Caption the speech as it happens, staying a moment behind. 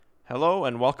Hello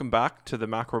and welcome back to the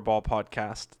Macro Ball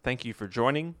Podcast. Thank you for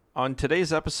joining. On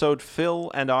today's episode, Phil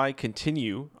and I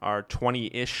continue our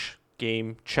 20-ish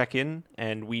game check-in,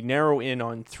 and we narrow in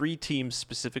on three teams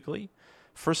specifically.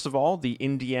 First of all, the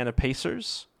Indiana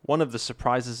Pacers, one of the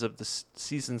surprises of the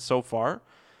season so far.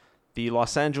 The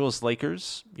Los Angeles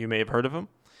Lakers, you may have heard of them.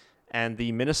 And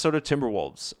the Minnesota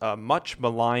Timberwolves, a much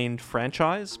maligned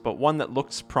franchise, but one that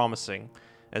looks promising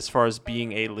as far as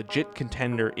being a legit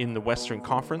contender in the Western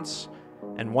Conference,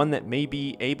 and one that may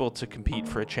be able to compete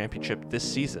for a championship this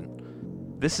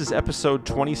season. This is episode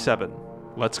 27.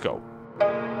 Let's go.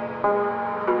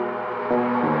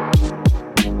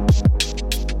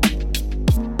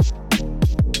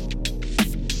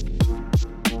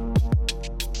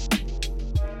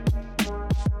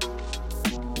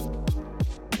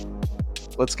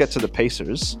 Let's get to the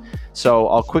Pacers. So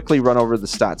I'll quickly run over the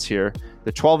stats here.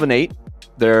 They're 12-8.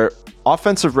 Their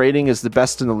offensive rating is the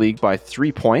best in the league by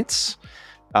 3 points,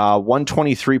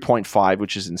 123.5,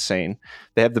 which is insane.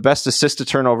 They have the best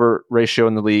assist-to-turnover ratio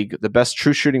in the league, the best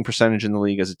true shooting percentage in the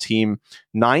league as a team,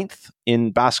 9th in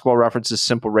Basketball Reference's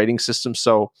simple rating system.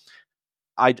 So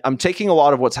I'm taking a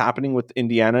lot of what's happening with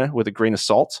Indiana with a grain of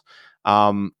salt,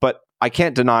 but I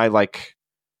can't deny,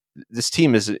 this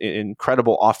team is an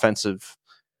incredible offensive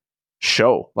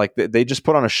show. They just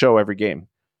put on a show every game.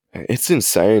 It's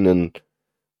insane, and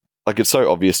it's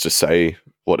so obvious to say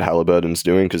what Halliburton's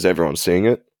doing because everyone's seeing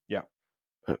it. Yeah.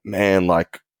 But man,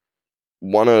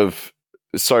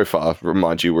 so far,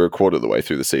 remind you, we're a quarter of the way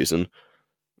through the season,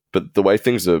 but the way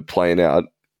things are playing out,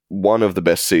 one of the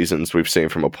best seasons we've seen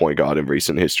from a point guard in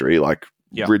recent history.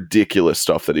 Ridiculous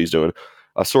stuff that he's doing.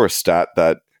 I saw a stat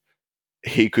that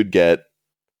he could get,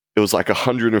 it was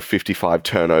 155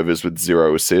 turnovers with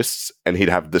 0 assists, and he'd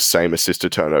have the same assist to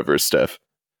turnover as Steph.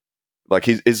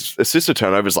 His assist to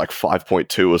turnover is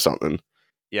 5.2 or something.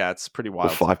 Yeah, it's pretty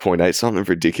wild. 5.8, something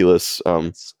ridiculous.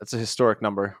 It's a historic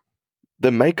number. The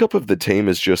makeup of the team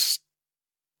is just,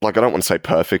 I don't want to say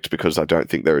perfect because I don't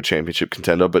think they're a championship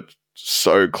contender, but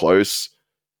so close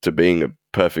to being a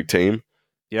perfect team.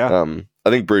 Yeah. I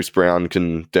think Bruce Brown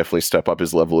can definitely step up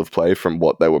his level of play from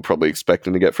what they were probably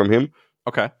expecting to get from him.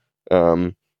 Okay.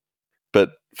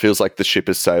 But feels like the ship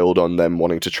has sailed on them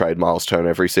wanting to trade Miles Turner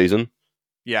every season.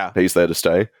 Yeah. He's there to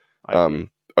stay.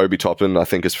 Obi Toppin, I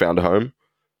think, has found a home.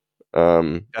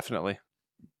 Definitely.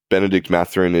 Benedict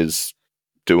Mathurin is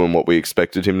doing what we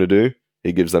expected him to do.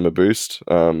 He gives them a boost.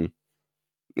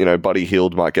 Buddy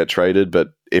Hield might get traded, but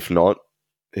if not,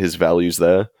 his value's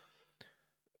there.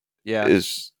 Yeah.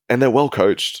 And they're well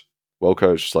coached. Well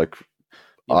coached.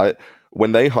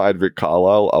 When they hired Rick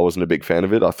Carlisle, I wasn't a big fan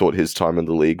of it. I thought his time in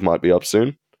the league might be up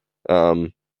soon.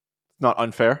 Not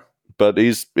unfair. But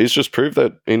he's just proved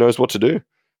that he knows what to do.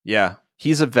 Yeah.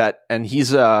 He's a vet, and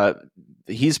he's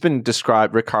been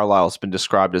described, Rick Carlisle's been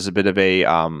described as a bit of a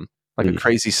a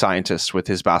crazy scientist with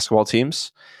his basketball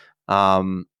teams.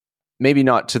 Maybe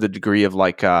not to the degree of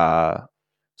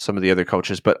some of the other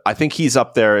coaches, but I think he's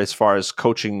up there as far as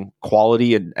coaching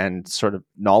quality and sort of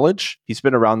knowledge. He's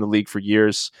been around the league for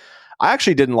years. I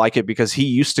actually didn't like it because he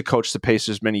used to coach the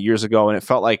Pacers many years ago, and it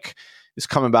felt like he's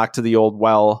coming back to the old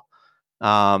well.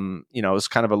 It was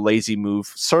kind of a lazy move,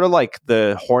 sort of like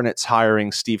the Hornets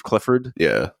hiring Steve Clifford.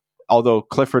 Yeah. Although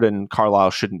Clifford and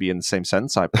Carlisle shouldn't be in the same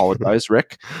sentence. I apologize,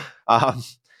 Rick. But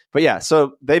yeah,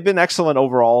 so they've been excellent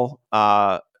overall.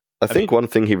 I think one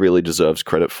thing he really deserves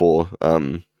credit for,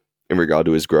 in regard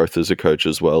to his growth as a coach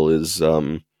as well, is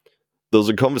there was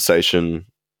a conversation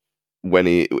when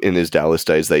in his Dallas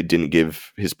days, they didn't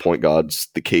give his point guards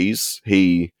the keys.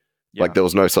 There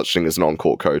was no such thing as an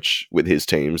on-court coach with his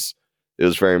teams. It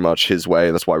was very much his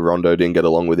way. That's why Rondo didn't get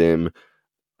along with him.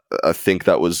 I think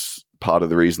that was part of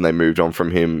the reason they moved on from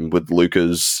him with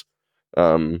Luka's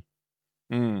sort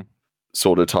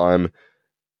of time.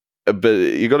 But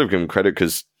you got to give him credit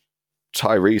because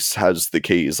Tyrese has the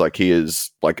keys. He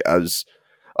is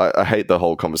I hate the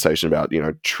whole conversation about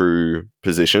true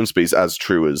positions, but he's as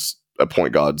true as a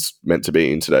point guard's meant to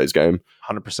be in today's game.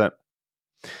 100%.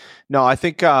 No, I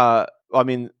think I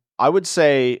would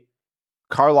say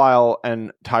Carlisle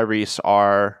and Tyrese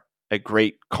are a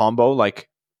great combo.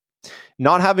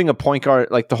 Not having a point guard,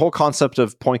 the whole concept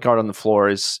of point guard on the floor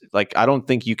is I don't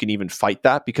think you can even fight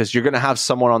that because you're going to have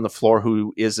someone on the floor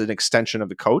who is an extension of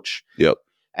the coach. Yep.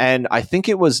 And I think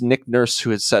it was Nick Nurse who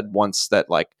had said once that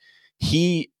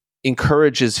he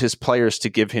encourages his players to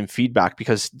give him feedback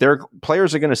because their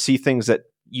players are going to see things that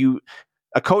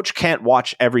a coach can't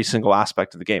watch every single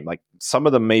aspect of the game. Some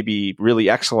of them may be really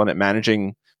excellent at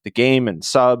managing the game and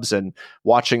subs and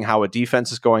watching how a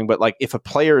defense is going. But if a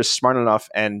player is smart enough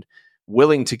and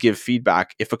willing to give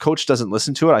feedback. If a coach doesn't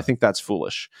listen to it, I think that's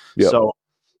foolish. Yep. So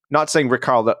not saying Rick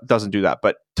Carl doesn't do that,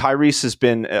 but Tyrese has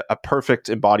been a perfect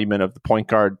embodiment of the point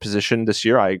guard position this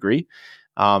year. I agree.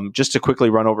 Just to quickly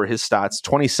run over his stats,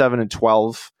 27 and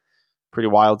 12, pretty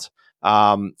wild.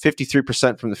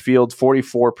 53% from the field,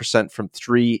 44% from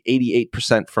three,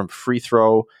 88% from free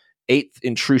throw, 8th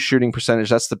in true shooting percentage.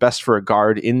 That's the best for a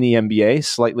guard in the NBA,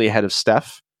 slightly ahead of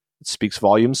Steph. It speaks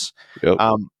volumes. Yep.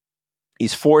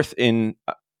 He's 4th in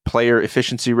player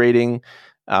efficiency rating.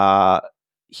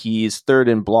 He's 3rd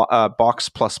in box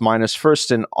plus minus,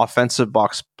 1st in offensive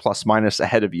box plus minus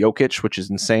ahead of Jokic, which is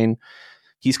insane.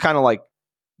 He's kind of like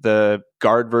the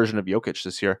guard version of Jokic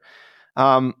this year.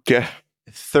 Yeah.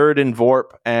 3rd in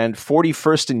VORP and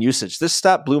 41st in usage. This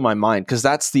stat blew my mind because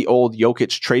that's the old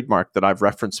Jokic trademark that I've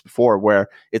referenced before, where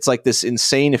it's like this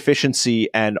insane efficiency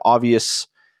and obvious,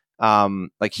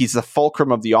 like he's the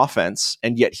fulcrum of the offense,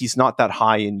 and yet he's not that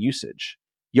high in usage.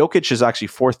 Jokic is actually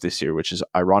 4th this year, which is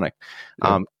ironic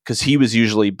because he was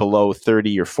usually below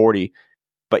 30 or 40.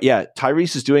 But yeah,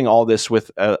 Tyrese is doing all this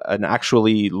with an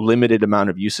actually limited amount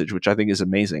of usage, which I think is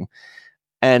amazing.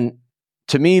 And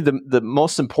to me, the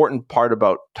most important part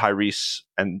about Tyrese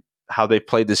and how they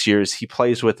played this year is he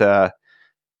plays with an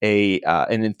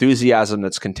enthusiasm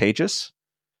that's contagious.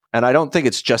 And I don't think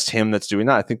it's just him that's doing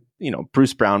that. I think,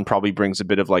 Bruce Brown probably brings a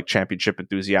bit of like championship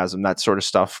enthusiasm, that sort of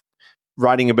stuff,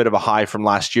 riding a bit of a high from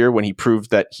last year when he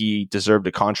proved that he deserved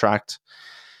a contract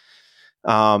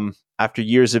after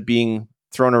years of being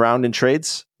thrown around in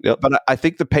trades. Yep. But I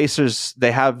think the Pacers,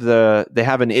 they have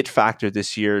an it factor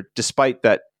this year, despite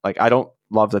that. Like, I don't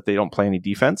love that they don't play any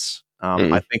defense.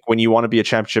 I think when you want to be a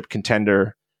championship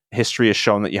contender, history has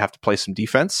shown that you have to play some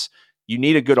defense. You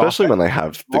need a good especially offense. when they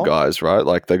have the guys, right?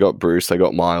 Like they got Bruce, they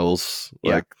got Miles.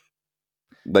 Like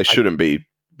they shouldn't be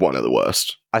one of the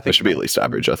worst. I think they should be at least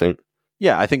average, I think.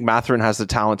 Yeah, I think Mathurin has the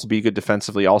talent to be good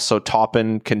defensively. Also,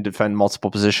 Toppin can defend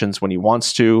multiple positions when he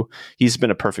wants to. He's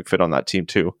been a perfect fit on that team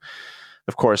too.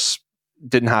 Of course,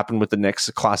 didn't happen with the Knicks,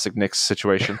 a classic Knicks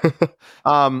situation.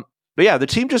 But yeah, the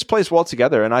team just plays well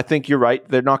together. And I think you're right.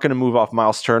 They're not going to move off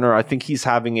Miles Turner. I think he's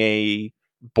having a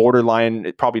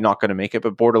borderline, probably not going to make it,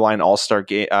 but borderline all-star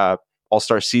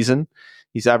season.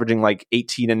 He's averaging like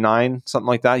 18 and 9, something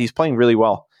like that. He's playing really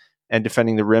well and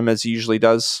defending the rim as he usually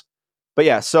does. But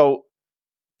yeah, so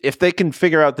if they can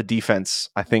figure out the defense,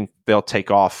 I think they'll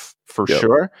take off for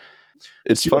sure.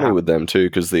 It's funny with them too,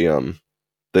 because the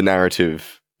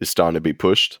narrative is starting to be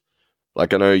pushed.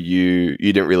 Like I know you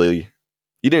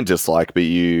didn't dislike, but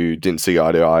you didn't see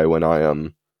eye to eye when I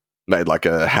made like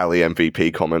a Hallie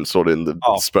MVP comment sort of in the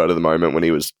spurt of the moment when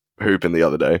he was hooping the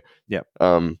other day. Yeah.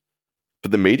 But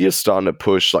the media's starting to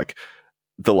push, like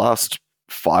the last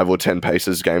 5 or 10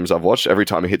 Pacers games I've watched, every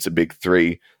time he hits a big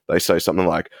three, they say something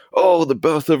like, "Oh, the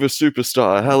birth of a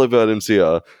superstar, Halliburton's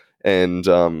here." And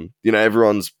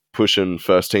everyone's pushing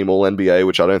first team All NBA,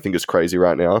 which I don't think is crazy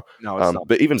right now. No, it's not.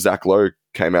 But even Zach Lowe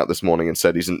came out this morning and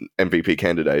said he's an MVP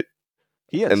candidate.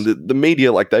 He is. And the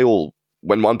media, like they all,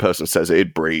 when one person says it,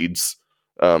 it breeds.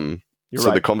 So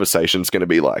right. The conversation's going to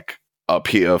be like up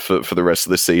here for the rest of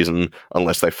the season,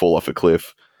 unless they fall off a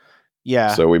cliff.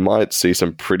 Yeah. So we might see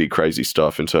some pretty crazy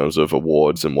stuff in terms of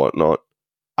awards and whatnot.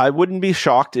 I wouldn't be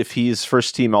shocked if he's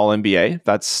first team All NBA.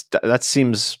 That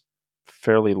seems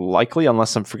fairly likely,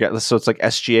 unless I'm forgetting. So it's like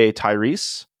SGA,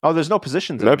 Tyrese. Oh, there's no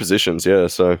positions. No positions, yeah.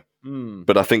 So,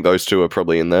 but I think those two are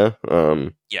probably in there.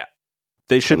 Yeah.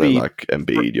 They should be like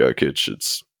Embiid, Jokic.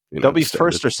 It's they'll be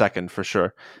first or second for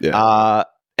sure. Yeah.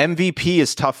 MVP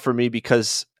is tough for me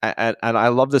because, and I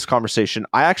love this conversation.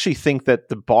 I actually think that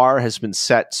the bar has been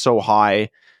set so high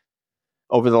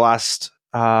over the last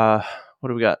what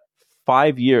do we got?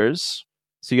 5 years.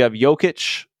 So you have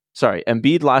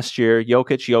Embiid last year,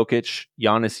 Jokic,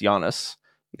 Giannis.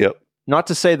 Yep. Not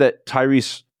to say that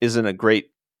Tyrese isn't a great,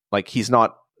 like he's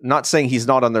not saying he's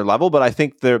not on their level, but I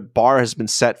think the bar has been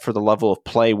set for the level of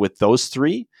play with those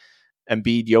three,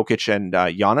 Embiid, Jokic, and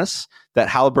Giannis, that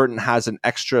Halliburton has an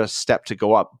extra step to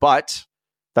go up. But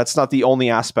that's not the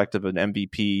only aspect of an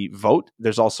MVP vote.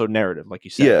 There's also narrative, like you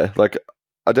said. Yeah, like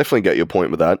I definitely get your point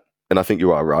with that, and I think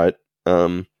you are right.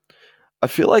 I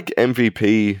feel like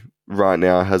MVP right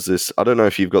now has this, I don't know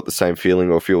if you've got the same feeling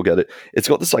or if you'll get it. It's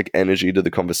got this like energy to the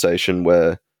conversation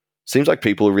where it seems like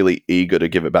people are really eager to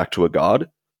give it back to a guard.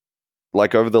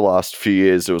 Like over the last few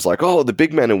years, it was like, oh, the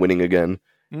big men are winning again.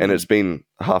 And it's been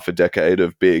half a decade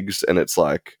of bigs. And it's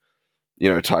like,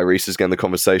 Tyrese is getting the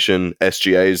conversation.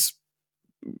 SGA's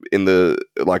in the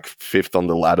like 5th on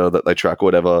the ladder that they track or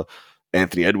whatever.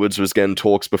 Anthony Edwards was getting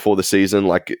talks before the season.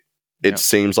 Like it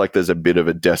seems like there's a bit of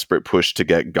a desperate push to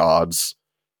get guards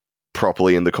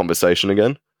properly in the conversation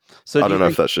again. So I don't know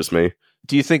if that's just me.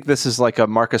 do you think this is like a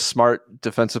Marcus Smart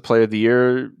Defensive Player of the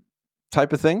Year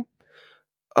type of thing?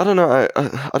 I don't know.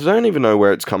 I don't even know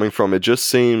where it's coming from. It just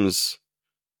seems,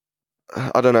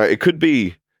 I don't know. It could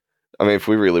be, I mean, if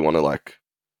we really want to like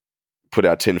put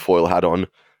our tinfoil hat on,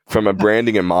 from a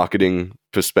branding and marketing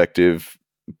perspective,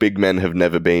 big men have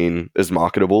never been as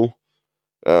marketable.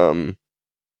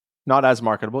 Not as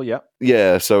marketable, yeah.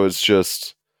 Yeah, so it's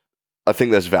just, I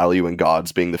think there's value in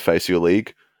guards being the face of your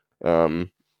league. And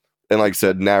like I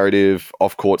said, narrative,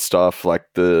 off-court stuff, like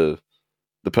the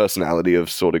personality of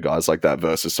sort of guys like that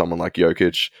versus someone like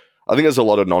Jokic. I think there's a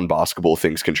lot of non-basketball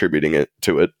things contributing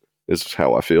to it, is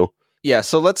how I feel. Yeah,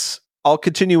 so I'll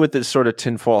continue with this sort of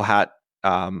tinfoil hat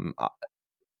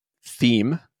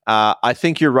theme. I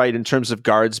think you're right in terms of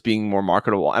guards being more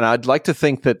marketable. And I'd like to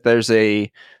think that there's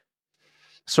a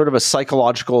sort of a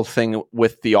psychological thing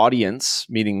with the audience,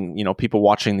 meaning, people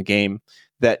watching the game,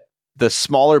 that the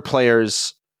smaller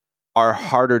players are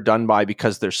harder done by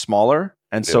because they're smaller.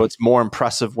 And so it's more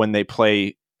impressive when they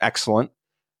play excellent.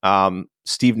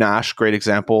 Steve Nash, great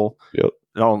example. Yep.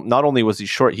 No, not only was he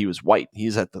short, he was white.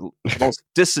 He's at the most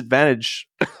disadvantaged,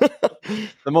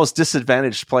 the most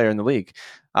disadvantaged player in the league.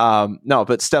 No,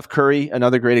 but Steph Curry,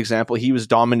 another great example. He was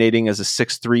dominating as a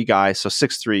 6'3" guy. So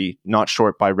 6'3", not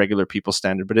short by regular people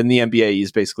standard, but in the NBA,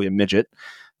 he's basically a midget.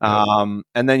 And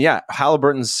then,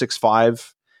 Halliburton's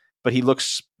 6'5", but he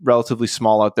looks relatively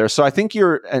small out there. So I think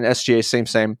you're an SGA,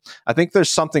 same. I think there's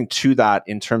something to that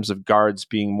in terms of guards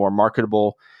being more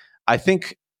marketable.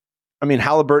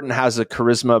 Halliburton has a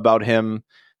charisma about him.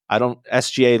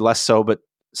 SGA less so, but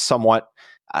somewhat.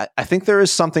 I think there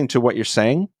is something to what you're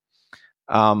saying.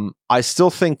 I still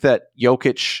think that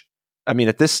Jokic,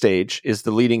 at this stage, is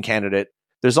the leading candidate.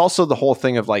 There's also the whole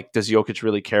thing of like, does Jokic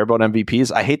really care about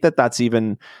MVPs? I hate that that's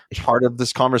even part of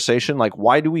this conversation. Like,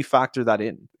 why do we factor that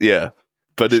in? Yeah,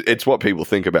 but it's what people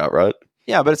think about, right?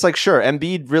 Yeah, but it's like, sure,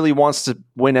 Embiid really wants to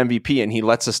win MVP and he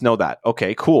lets us know that.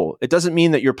 Okay, cool. It doesn't mean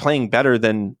that you're playing better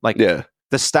than the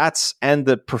stats and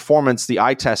the performance, the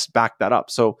eye test back that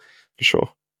up. So for sure.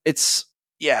 It's,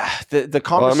 the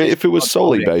conversation. If it was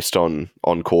solely based on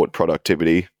court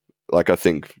productivity, like I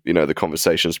think, the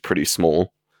conversation's pretty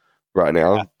small right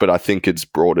now, but I think it's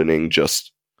broadening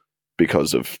just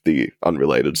because of the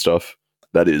unrelated stuff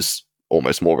that is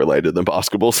almost more related than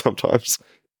basketball sometimes.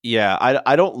 Yeah,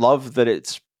 I don't love that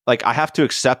it's like, I have to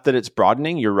accept that it's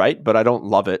broadening. You're right, but I don't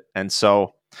love it. And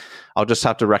so I'll just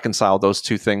have to reconcile those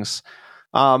two things.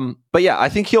 But yeah, I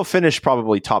think he'll finish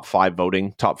probably top 5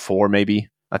 voting, top 4 maybe.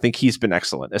 I think he's been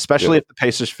excellent, especially if the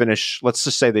Pacers finish, let's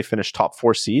just say they finish top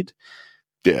 4 seed.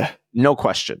 Yeah. No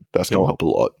question. That's going to help a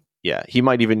lot. Yeah, he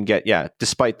might even get,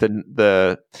 despite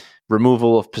the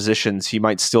removal of positions, he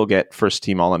might still get first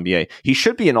team All-NBA. He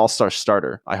should be an all-star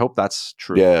starter. I hope that's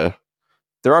true. Yeah.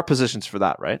 There are positions for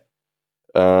that, right?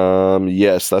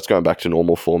 Yes, that's going back to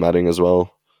normal formatting as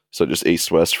well. So just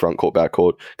east-west, front court, back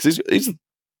court. Because he's,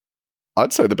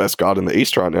 I'd say, the best guard in the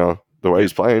East right now, the way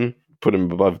he's playing. Put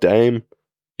him above Dame.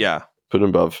 Yeah. Put him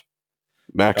above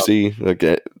Maxey.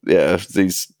 Okay. Yeah,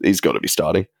 he's got to be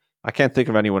starting. I can't think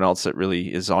of anyone else that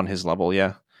really is on his level,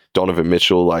 yeah. Donovan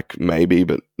Mitchell, maybe,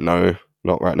 but no,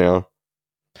 not right now.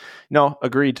 No,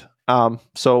 agreed.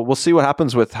 So we'll see what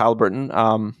happens with Halliburton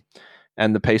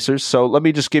and the Pacers. So let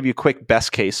me just give you a quick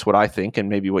best case, what I think, and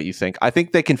maybe what you think. I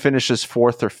think they can finish as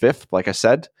 4th or 5th, like I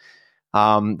said.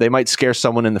 They might scare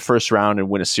someone in the first round and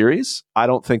win a series. I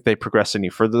don't think they progress any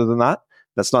further than that.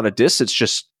 That's not a diss. It's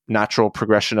just natural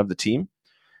progression of the team.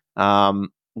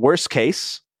 Worst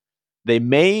case, they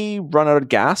may run out of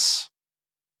gas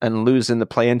and lose in the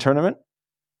play-in tournament.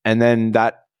 And then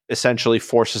that essentially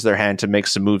forces their hand to make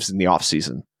some moves in the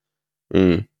offseason.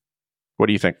 What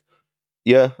do you think?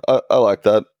 Yeah, I like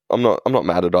that. I'm not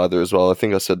mad at either as well. I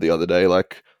think I said the other day,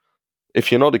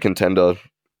 if you're not a contender,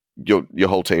 your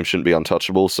whole team shouldn't be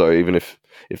untouchable. So even if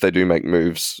they do make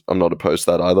moves, I'm not opposed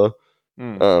to that either.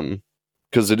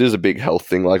 Because it is a big health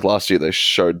thing. Like last year, they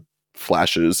showed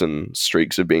flashes and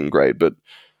streaks of being great, but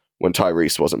when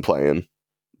Tyrese wasn't playing,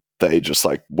 they just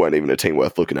weren't even a team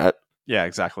worth looking at. Yeah,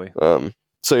 exactly. So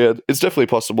yeah, it's definitely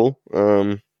possible.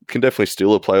 Can definitely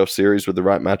steal a playoff series with the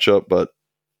right matchup, but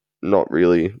not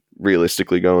really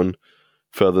realistically going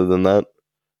further than that.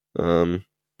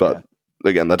 But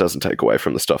again, that doesn't take away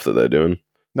from the stuff that they're doing.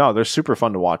 No, they're super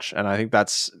fun to watch, and I think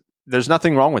there's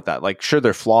nothing wrong with that. Sure,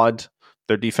 they're flawed.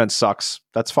 Their defense sucks.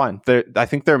 That's fine. I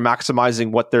think they're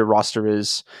maximizing what their roster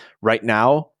is right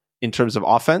now in terms of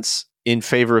offense in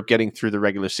favor of getting through the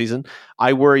regular season.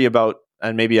 I worry about,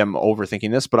 and maybe I'm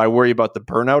overthinking this, but I worry about the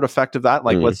burnout effect of that.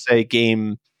 Let's say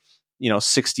game,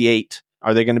 68,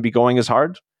 are they going to be going as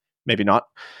hard? Maybe not.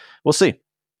 We'll see.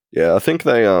 Yeah, I think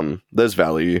there's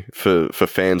value for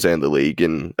fans and the league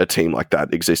in a team like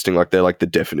that existing. Like they're like the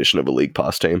definition of a league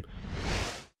pass team.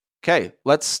 Okay,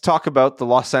 let's talk about the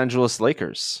Los Angeles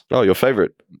Lakers. Oh, your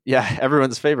favorite? Yeah,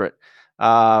 everyone's favorite.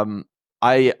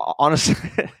 I honestly,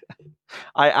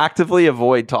 I actively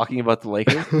avoid talking about the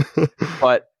Lakers,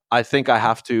 but I think I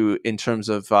have to in terms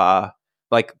of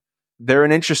like they're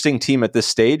an interesting team at this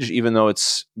stage, even though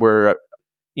we're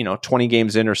 20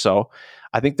 games in or so.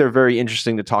 I think they're very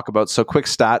interesting to talk about. So quick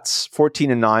stats: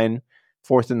 14-9,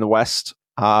 fourth in the West.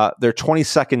 They're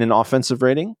 22nd in offensive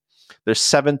rating. They're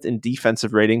 7th in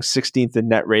defensive rating, 16th in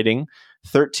net rating,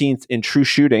 13th in true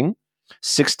shooting,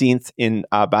 16th in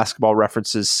Basketball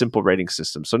References simple rating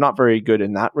system. So not very good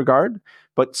in that regard,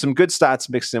 but some good stats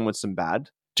mixed in with some bad.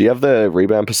 Do you have the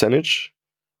rebound percentage?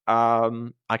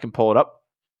 I can pull it up.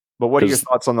 But what are your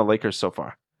thoughts on the Lakers so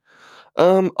far?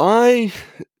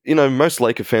 Most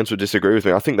Laker fans would disagree with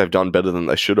me. I think they've done better than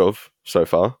they should have so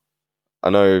far. I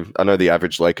know the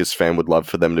average Lakers fan would love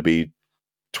for them to be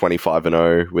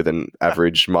 25-0 with an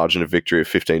average margin of victory of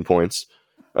 15 points.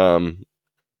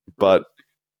 But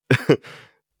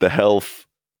the health,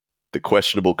 the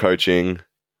questionable coaching,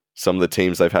 some of the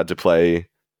teams they've had to play,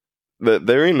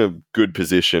 they're in a good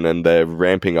position and they're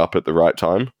ramping up at the right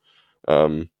time.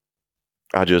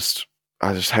 I just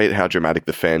hate how dramatic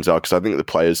the fans are because I think the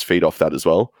players feed off that as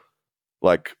well.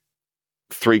 Like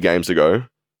 3 games ago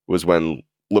was when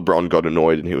LeBron got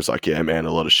annoyed and he was like, yeah, man,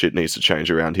 a lot of shit needs to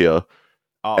change around here.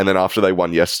 Oh. And then after they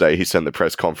won yesterday, he sent the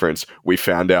press conference, we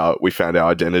found our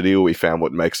identity, or we found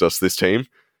what makes us this team.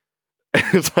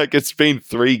 It's like, it's been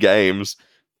 3 games.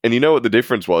 And you know what the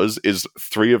difference was? Is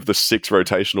 3 of the 6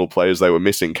 rotational players they were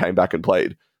missing came back and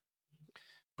played.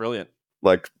 Brilliant.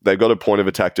 Like, they've got a point of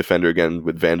attack defender again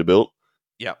with Vanderbilt.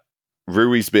 Yeah.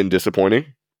 Rui's been disappointing.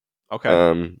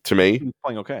 Okay. To me. He's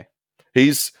playing okay.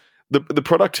 He's the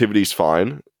productivity's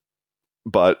fine,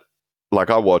 but like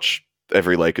I watch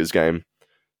every Lakers game.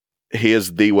 He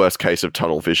has the worst case of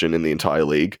tunnel vision in the entire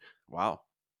league. Wow.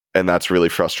 And that's really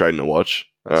frustrating to watch.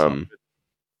 I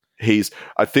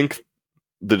think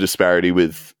the disparity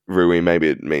with Rui, maybe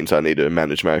it means I need to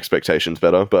manage my expectations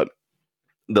better, but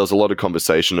there was a lot of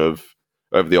conversation over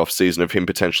the offseason of him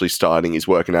potentially starting. He's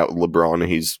working out with LeBron.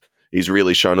 He's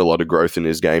really shown a lot of growth in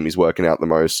his game. He's working out the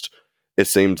most. It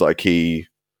seemed like he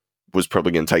was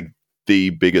probably going to take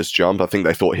the biggest jump. I think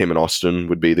they thought him and Austin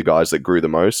would be the guys that grew the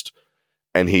most.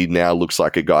 And he now looks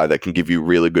like a guy that can give you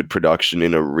really good production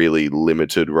in a really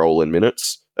limited role in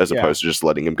minutes, as opposed to just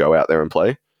letting him go out there and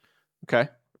play. Okay.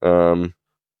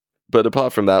 But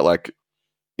apart from that, like,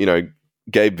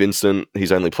 Gabe Vincent,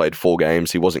 he's only played 4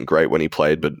 games. He wasn't great when he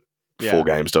played, but 4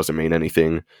 games doesn't mean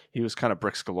anything. He was kind of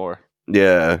bricks galore.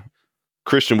 Yeah.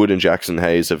 Christian Wood and Jackson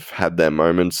Hayes have had their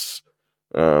moments.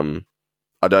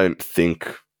 I don't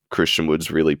think Christian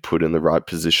Wood's really put in the right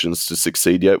positions to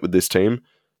succeed yet with this team.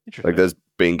 Like, there's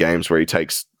been games where he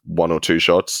takes 1 or 2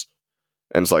 shots,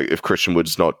 and it's like, if Christian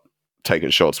Wood's not taking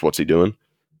shots, what's he doing?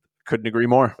 Couldn't agree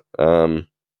more.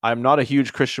 I'm not a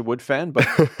huge Christian Wood fan, but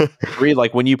I agree.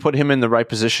 Like, when you put him in the right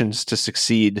positions to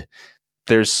succeed,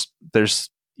 there's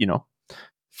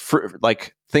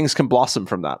things can blossom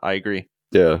from that. I agree.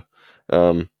 Yeah.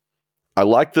 I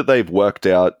like that they've worked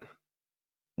out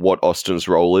what Austin's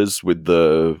role is with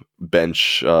the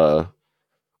bench.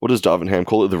 What does Darvingham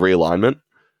call it? The realignment,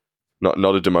 not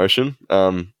a demotion.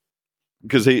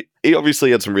 Because he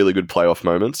obviously had some really good playoff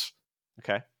moments.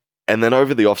 Okay. And then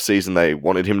over the offseason, they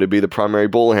wanted him to be the primary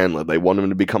ball handler. They want him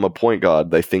to become a point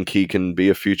guard. They think he can be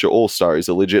a future all-star. He's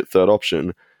a legit third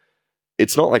option.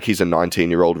 It's not like he's a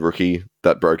 19-year-old rookie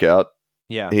that broke out.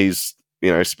 Yeah. He's,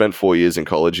 spent 4 years in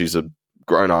college. He's a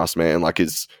grown-ass man. Like,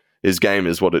 his game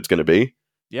is what it's going to be.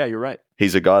 Yeah, you're right.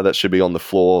 He's a guy that should be on the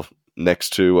floor next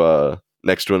to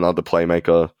another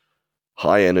playmaker.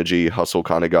 High energy, hustle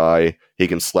kind of guy. He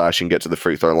can slash and get to the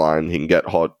free throw line. He can get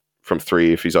hot from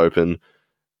 3 if he's open.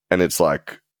 And it's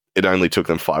like, it only took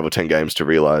them 5 or 10 games to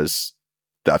realize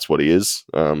that's what he is.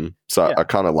 I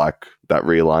kind of like that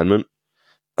realignment.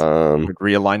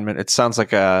 Realignment. It sounds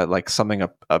like something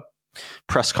a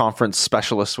press conference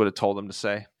specialist would have told him to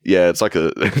say. Yeah, it's like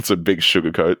it's a big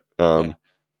sugarcoat. And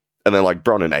then like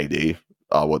Bron and AD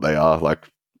are what they are. Like,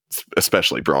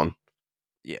 especially Bron.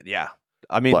 Yeah.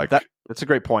 I mean, that's a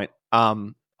great point.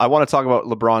 I want to talk about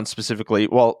LeBron specifically.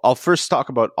 Well, I'll first talk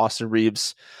about Austin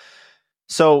Reeves.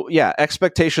 So yeah,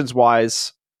 expectations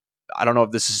wise, I don't know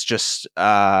if this is just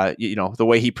the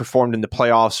way he performed in the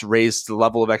playoffs raised the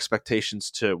level of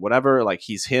expectations to whatever. Like,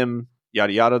 he's him,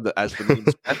 yada yada. As the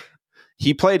memes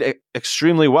he played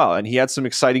extremely well, and he had some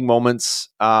exciting moments.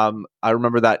 I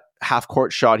remember that half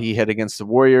court shot he hit against the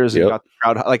Warriors and got the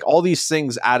crowd. Like all these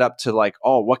things add up to like,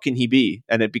 oh, what can he be?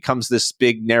 And it becomes this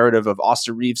big narrative of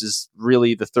Austin Reeves is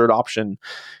really the third option,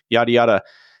 yada, yada.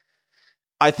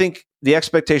 I think the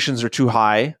expectations are too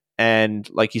high. And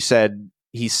like you said,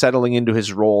 he's settling into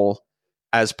his role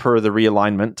as per the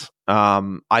realignment.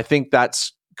 I think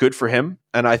that's good for him.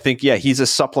 And I think, he's a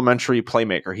supplementary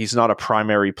playmaker. He's not a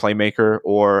primary playmaker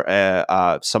or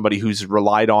somebody who's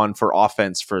relied on for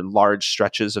offense for large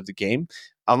stretches of the game.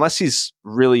 Unless he's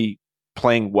really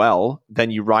playing well,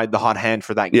 then you ride the hot hand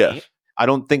for that game. I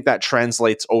don't think that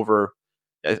translates over.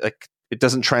 It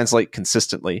doesn't translate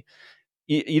consistently.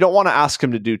 You don't want to ask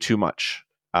him to do too much.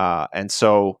 And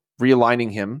so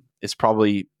realigning him is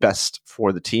probably best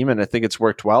for the team. And I think it's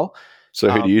worked well. So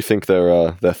who do you think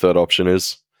their third option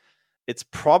is? It's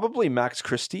probably Max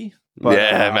Christie. But,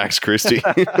 Max Christie.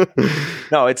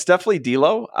 No, it's definitely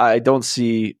D'Lo. I don't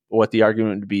see what the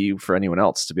argument would be for anyone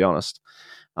else, to be honest.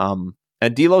 And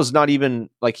D'Lo's not even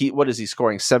like what is he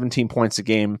scoring? 17 points a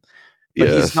game. But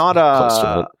he's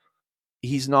not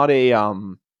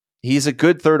he's a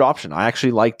good third option. I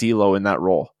actually like D'Lo in that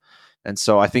role. And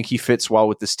so I think he fits well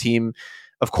with this team.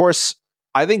 Of course,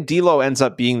 I think D'Lo ends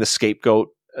up being the scapegoat,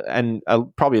 and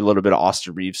probably a little bit of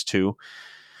Austin Reeves too.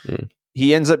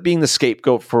 He ends up being the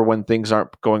scapegoat for when things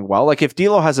aren't going well. Like if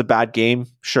D'Lo has a bad game,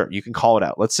 sure, you can call it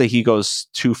out. Let's say he goes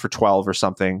 2 for 12 or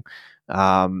something.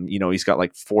 He's got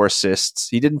like 4 assists.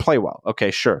 He didn't play well.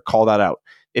 Okay, sure, call that out.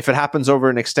 If it happens over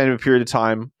an extended period of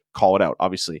time, call it out,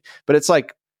 obviously. But it's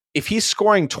like if he's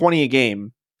scoring 20 a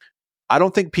game, I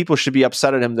don't think people should be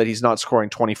upset at him that he's not scoring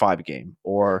 25 a game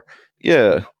or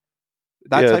that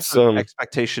type of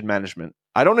expectation management.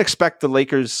 I don't expect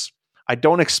Lakers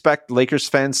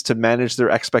fans to manage their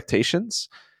expectations.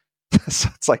 So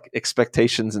it's like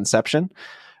expectations inception,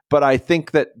 but I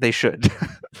think that they should.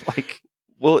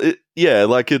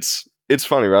 It's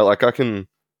funny, right? Like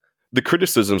the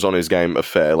criticisms on his game are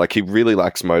fair. Like he really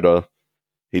lacks motor.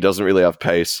 He doesn't really have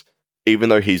pace. Even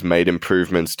though he's made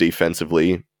improvements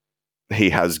defensively, he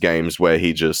has games where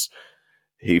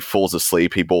he falls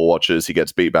asleep, he ball watches, he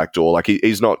gets beat backdoor. Like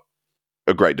he's not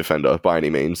a great defender by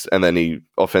any means. And then he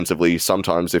offensively,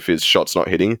 sometimes if his shot's not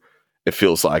hitting, it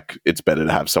feels like it's better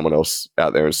to have someone else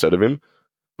out there instead of him.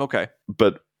 Okay.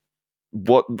 But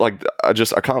I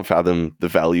can't fathom the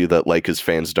value that Lakers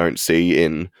fans don't see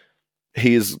in.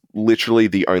 He is literally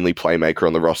the only playmaker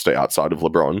on the roster outside of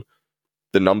LeBron.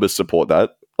 The numbers support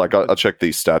that. Like I check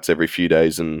these stats every few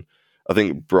days, and I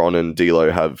think Bron and D'Lo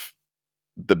have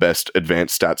the best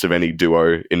advanced stats of any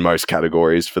duo in most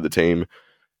categories for the team.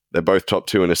 They're both top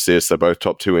 2 in assists. They're both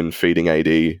top 2 in feeding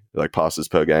AD, like passes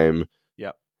per game.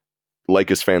 Yeah.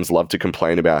 Lakers fans love to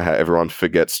complain about how everyone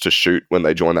forgets to shoot when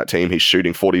they join that team. He's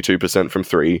shooting 42% from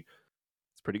 3.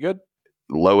 It's pretty good.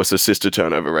 Lowest assist to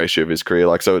turnover ratio of his career.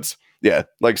 Like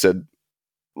I said,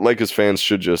 Lakers fans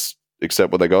should just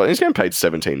accept what they got. He's getting paid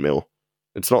 $17 million.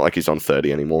 It's not like he's on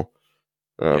 30 anymore.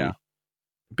 But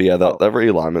that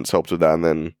realignment's helped with that. And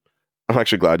then I'm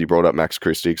actually glad you brought up Max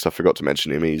Christie because I forgot to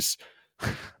mention him.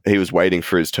 He was waiting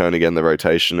for his turn again in the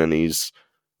rotation, and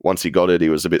once he got it, he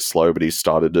was a bit slow, but he's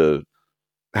started to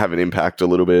have an impact a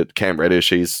little bit. Cam Reddish,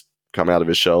 he's come out of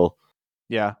his shell.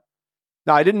 Yeah.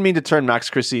 No, I didn't mean to turn Max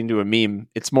Christie into a meme.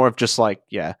 It's more of just like,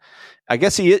 I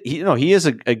guess he is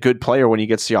a good player when he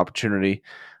gets the opportunity.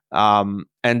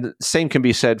 And same can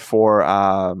be said for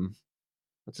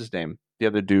what's his name? The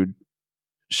other dude,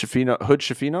 Hood Schifino. Hood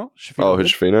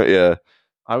Schifino, yeah.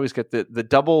 I always get the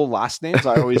double last names.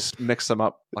 I always mix them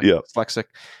up, dyslexic.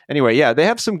 Anyway, they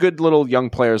have some good little young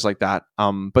players like that.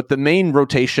 But the main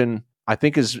rotation, I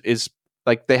think, is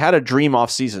like they had a dream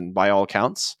off season by all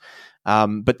accounts.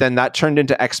 But then that turned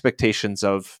into expectations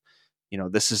of,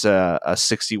 this is a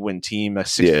 60-win team, a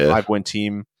 65-win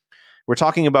team. We're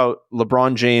talking about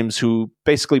LeBron James, who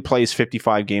basically plays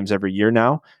 55 games every year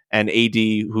now, and AD,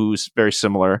 who's very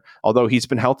similar, although he's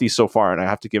been healthy so far, and I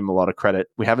have to give him a lot of credit.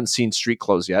 We haven't seen streak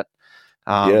close yet.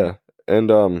 And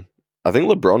I think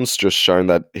LeBron's just shown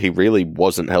that he really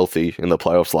wasn't healthy in the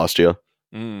playoffs last year.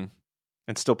 And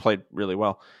still played really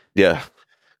well. Yeah.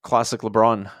 Classic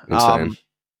LeBron. Insane.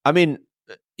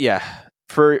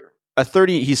 For a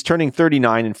 30, he's turning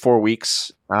 39 in 4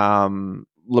 weeks.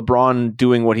 LeBron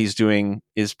doing what he's doing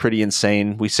is pretty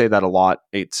insane. We say that a lot.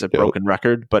 It's a broken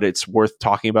record, but it's worth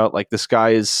talking about. Like this guy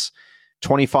is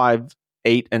 25,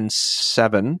 8, and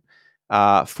 7,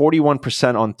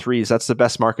 41% on threes. That's the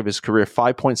best mark of his career.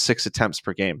 5.6 attempts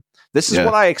per game. This is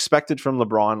what I expected from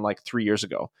LeBron like 3 years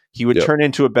ago. He would turn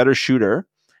into a better shooter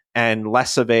and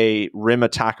less of a rim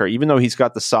attacker, even though he's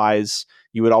got the size.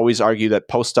 you would always argue that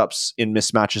post-ups in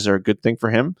mismatches are a good thing for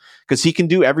him because he can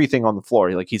do everything on the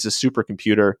floor. Like, he's a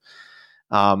supercomputer.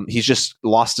 He's just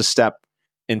lost a step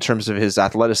in terms of his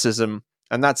athleticism,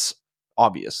 and that's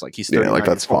obvious. Like, he's 39 like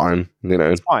that's years old. fine.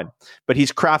 It's fine, but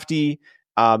he's crafty.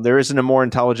 There isn't a more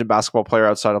intelligent basketball player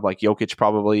outside of like Jokic,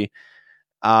 probably.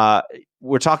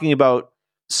 We're talking about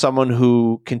someone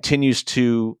who continues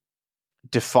to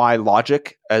defy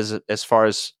logic as far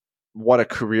as what a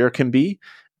career can be,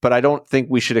 but I don't think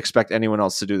we should expect anyone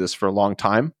else to do this for a long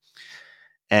time.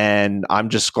 And I'm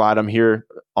just glad I'm here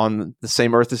on the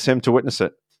same earth as him to witness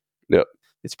it. Yep.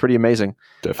 It's pretty amazing.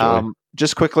 Definitely.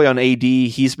 Just quickly on AD,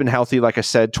 he's been healthy, like I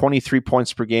said, 23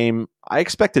 points per game. I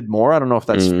expected more. I don't know if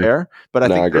that's fair, but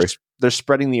I think they're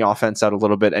spreading the offense out a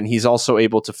little bit, and he's also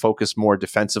able to focus more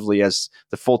defensively as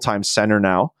the full-time center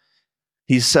now.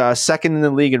 He's second in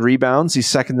the league in rebounds. He's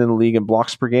second in the league in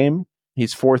blocks per game.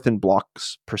 He's fourth in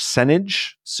blocks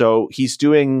percentage. So he's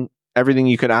doing everything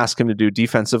you could ask him to do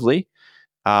defensively.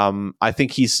 I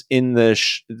think he's in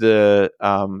the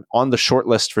on the short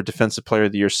list for Defensive Player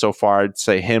of the Year so far. I'd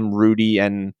say him, Rudy,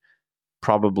 and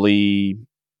probably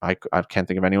I can't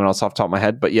think of anyone else off the top of my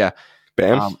head. But yeah,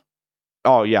 Bam.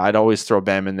 I'd always throw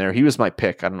Bam in there. He was my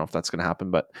pick. I don't know if that's going to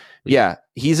happen, but yeah,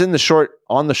 he's on the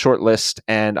short list,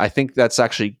 and I think that's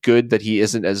actually good that he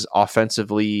isn't as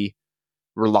offensively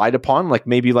relied upon. Like,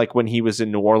 maybe like when he was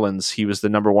in New Orleans, he was the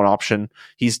number one option.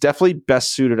 He's definitely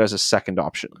best suited as a second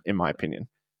option, in my opinion.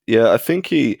 Yeah, I think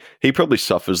he probably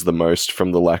suffers the most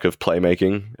from the lack of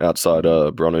playmaking outside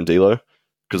Bron and D'Lo,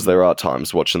 because there are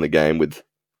times watching the game with.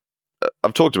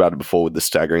 I've talked about it before with the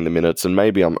staggering the minutes, and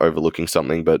maybe I'm overlooking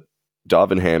something, but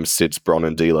Darvin Ham sits Bron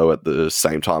and D'Lo at the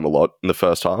same time a lot in the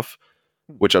first half,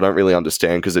 which I don't really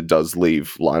understand because it does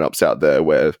leave lineups out there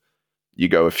where you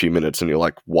go a few minutes and you're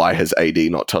like, why has AD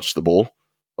not touched the ball?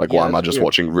 Like, why am I just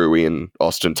watching Rui and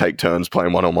Austin take turns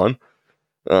playing one-on-one?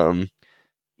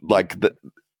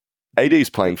 AD's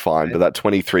playing fine, but that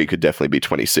 23 could definitely be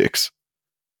 26.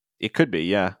 It could be,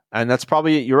 yeah. And that's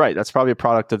probably, you're right, that's probably a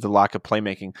product of the lack of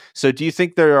playmaking. So do you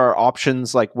think there are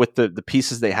options, like with the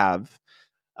pieces they have,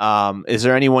 is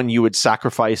there anyone you would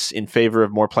sacrifice in favor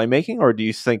of more playmaking, or do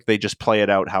you think they just play it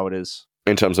out how it is?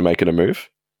 In terms of making a move?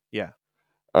 Yeah.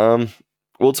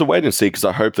 Well, it's a wait and see, because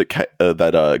I hope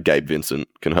that Gabe Vincent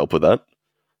can help with that.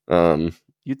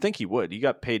 You'd think he would. He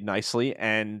got paid nicely,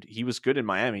 and he was good in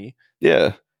Miami.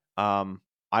 Yeah. I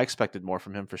expected more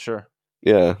from him for sure.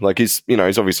 Yeah, like he's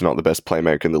obviously not the best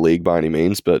playmaker in the league by any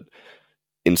means, but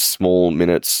in small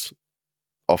minutes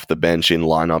off the bench in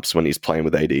lineups when he's playing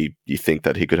with AD, you think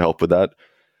that he could help with that.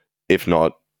 If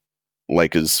not,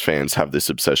 Lakers fans have this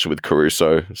obsession with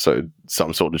Caruso, so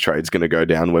some sort of trade's going to go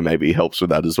down where maybe he helps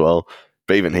with that as well.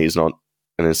 But even he's not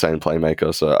an insane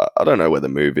playmaker, so I don't know where the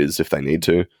move is if they need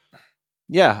to.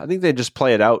 Yeah, I think they just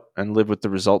play it out and live with the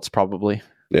results probably.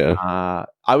 Yeah.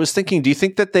 I was thinking, do you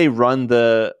think that they run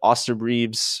the Austin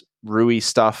Reeves, Rui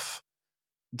stuff?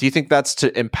 Do you think that's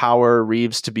to empower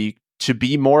Reeves to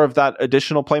be more of that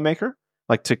additional playmaker?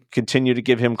 Like, to continue to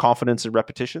give him confidence and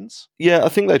repetitions? Yeah, I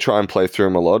think they try and play through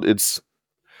him a lot. It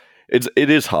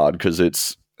is hard because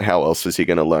it's how else is he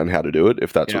going to learn how to do it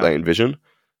if that's what they envision?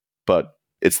 But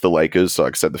it's the Lakers, so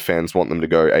like I said, the fans want them to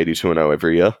go 82-0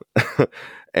 every year.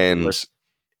 And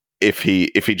if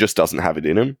he just doesn't have it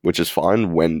in him, which is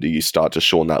fine, when do you start to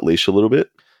shorten that leash a little bit?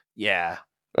 Yeah.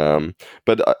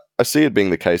 But I see it being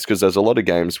the case because there's a lot of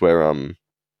games where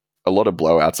a lot of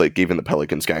blowouts, like even the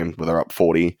Pelicans game where they're up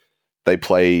 40, they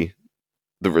play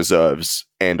the reserves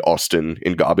and Austin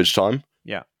in garbage time.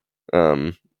 Yeah.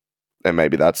 And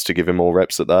maybe that's to give him more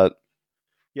reps at that.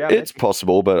 Yeah, it's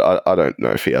possible, but I don't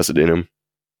know if he has it in him.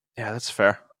 Yeah, that's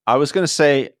fair. I was going to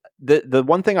say the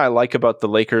one thing I like about the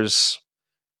Lakers,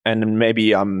 and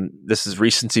maybe this is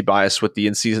recency bias with the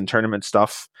in-season tournament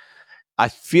stuff, I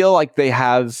feel like they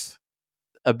have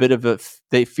a bit of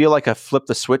they feel like a flip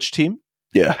the switch team.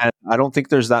 Yeah. And I don't think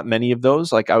there's that many of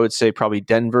those. Like, I would say probably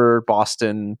Denver,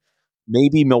 Boston,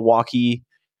 maybe Milwaukee,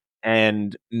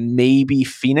 and maybe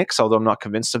Phoenix, although I'm not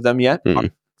convinced of them yet.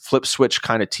 Flip switch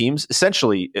kind of teams,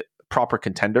 essentially proper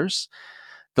contenders.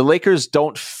 The Lakers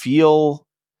don't feel,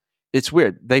 it's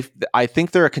weird. I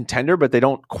think they're a contender, but they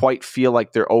don't quite feel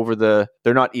like they're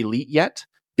they're not elite yet.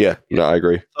 Yeah, no, I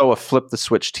agree. So a flip the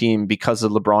switch team because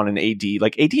of LeBron and AD.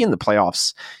 Like, AD in the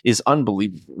playoffs is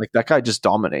unbelievable. Like, that guy just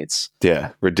dominates.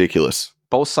 Yeah, ridiculous.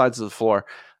 Both sides of the floor.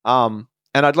 And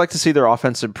I'd like to see their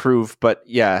offense improve, but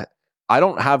yeah, I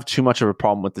don't have too much of a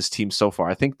problem with this team so far.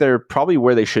 I think they're probably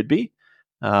where they should be.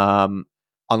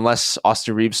 Unless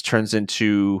Austin Reeves turns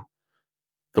into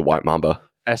the White Mamba.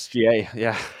 SGA,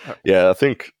 yeah. Yeah, I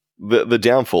think the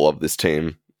downfall of this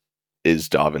team is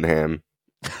Darvin Ham.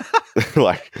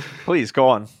 Like, please go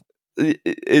on.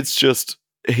 it's just,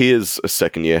 he is a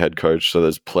second-year head coach, so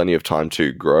there's plenty of time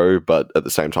to grow, but at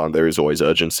the same time, there is always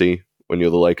urgency when you're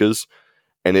the Lakers.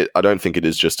 And I don't think it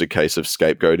is just a case of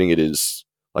scapegoating. It is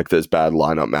like there's bad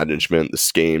lineup management, the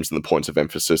schemes and the points of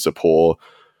emphasis are poor.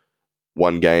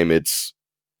 One game, it's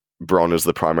Bron as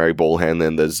the primary ball handler,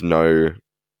 and there's no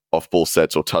off-ball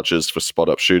sets or touches for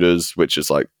spot-up shooters, which is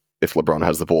like, if LeBron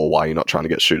has the ball, why are you not trying to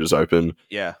get shooters open?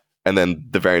 Yeah. And then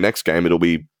the very next game, it'll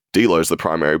be D'Lo's the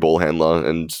primary ball handler,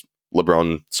 and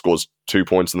LeBron scores 2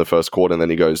 points in the first quarter, and then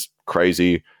he goes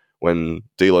crazy when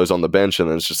D'Lo's on the bench, and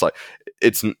then it's just like,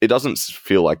 it doesn't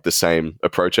feel like the same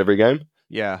approach every game.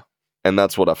 Yeah. And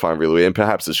that's what I find really weird. And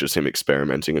perhaps it's just him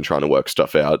experimenting and trying to work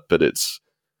stuff out, but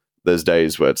there's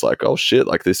days where it's like, oh shit,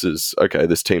 like this is okay,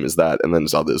 this team is that, and then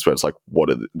there's others where it's like, what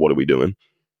are we doing?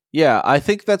 Yeah, I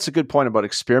think that's a good point about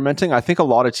experimenting. I think a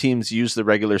lot of teams use the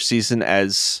regular season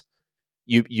as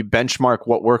you benchmark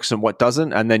what works and what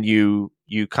doesn't, and then you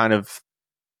kind of,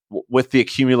 with the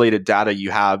accumulated data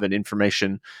you have and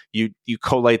information, you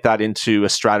collate that into a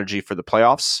strategy for the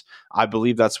playoffs. I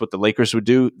believe that's what the Lakers would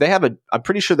do. I'm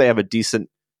pretty sure they have a decent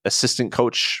assistant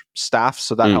coach staff,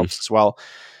 so that helps as well.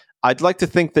 I'd like to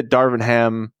think that Darvin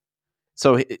Ham,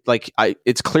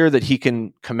 it's clear that he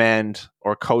can command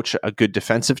or coach a good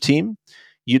defensive team.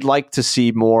 You'd like to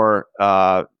see more,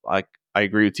 I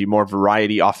agree with you, more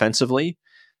variety offensively.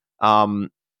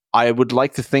 I would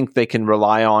like to think they can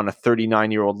rely on a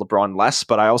 39-year-old LeBron less,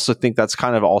 but I also think that's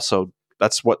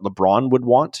that's what LeBron would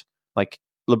want. Like,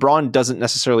 LeBron doesn't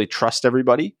necessarily trust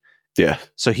everybody. Yeah.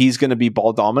 So he's going to be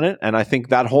ball dominant. And I think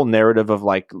that whole narrative of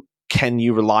like, can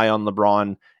you rely on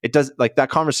LeBron? It does, like, that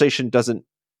conversation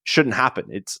shouldn't happen.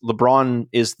 It's LeBron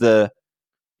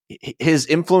his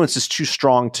influence is too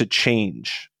strong to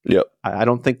change. Yep. I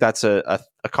don't think that's a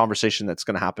conversation that's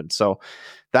going to happen. So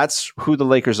that's who the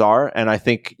Lakers are. And I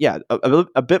think, yeah,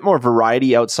 a bit more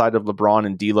variety outside of LeBron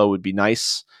and D'Lo would be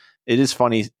nice. It is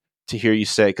funny to hear you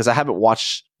say, because I haven't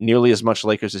watched nearly as much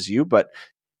Lakers as you, but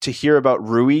to hear about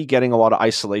Rui getting a lot of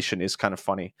isolation is kind of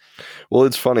funny. Well,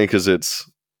 it's funny because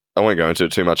I won't go into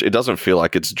it too much. It doesn't feel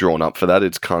like it's drawn up for that.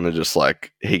 It's kind of just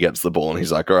like he gets the ball and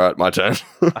he's like, all right, my turn.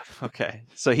 Okay.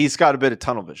 So he's got a bit of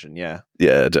tunnel vision. Yeah.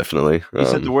 Yeah, definitely. He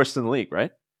said the worst in the league,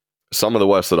 right? Some of the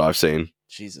worst that I've seen.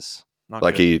 Jesus. Not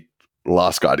like good.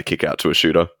 Last guy to kick out to a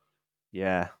shooter.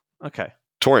 Yeah. Okay.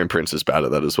 Torian Prince is bad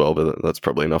at that as well, but that's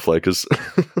probably enough Lakers.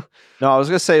 No, I was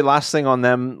going to say last thing on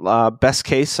them, best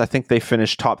case, I think they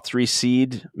finish top 3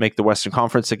 seed, make the Western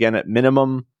Conference again at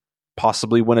minimum,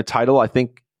 possibly win a title. I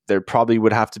think there probably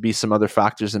would have to be some other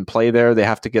factors in play there. They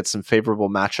have to get some favorable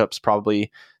matchups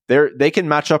probably. They can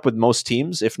match up with most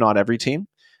teams, if not every team.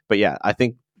 But yeah, I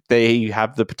think they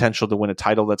have the potential to win a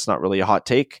title. That's not really a hot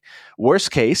take. Worst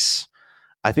case,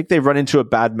 I think they run into a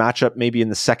bad matchup maybe in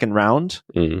the second round.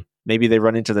 Mm-hmm. Maybe they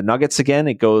run into the Nuggets again.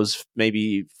 It goes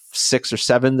maybe 6 or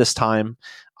 7 this time.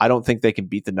 I don't think they can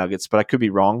beat the Nuggets, but I could be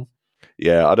wrong.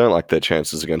 Yeah, I don't like their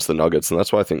chances against the Nuggets, and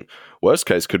that's why I think worst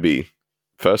case could be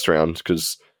first round,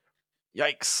 because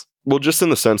yikes. Well, just in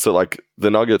the sense that like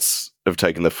the Nuggets have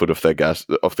taken the foot off the gas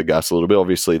a little bit.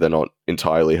 Obviously, they're not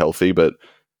entirely healthy, but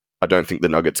I don't think the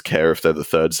Nuggets care if they're the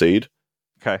 3rd seed.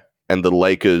 Okay. And the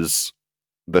Lakers,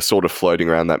 they're sort of floating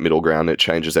around that middle ground. It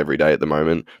changes every day at the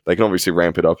moment. They can obviously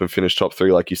ramp it up and finish top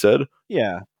 3, like you said.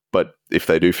 Yeah. But if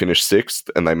they do finish 6th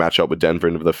and they match up with Denver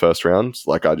into the first round,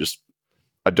 like I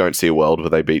don't see a world where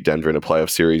they beat Denver in a playoff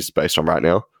series based on right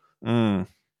now.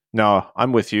 No,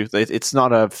 I'm with you. It's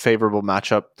not a favorable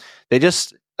matchup. I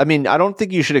don't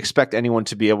think you should expect anyone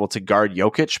to be able to guard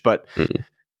Jokic, but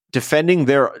defending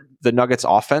the Nuggets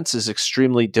offense is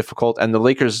extremely difficult, and the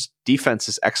Lakers defense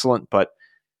is excellent, but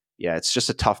yeah, it's just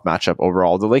a tough matchup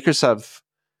overall. The Lakers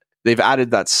they've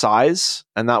added that size,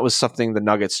 and that was something the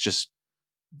Nuggets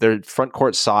their front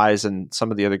court size and some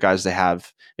of the other guys they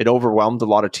have, it overwhelmed a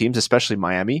lot of teams, especially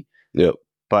Miami. Yep.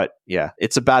 But yeah,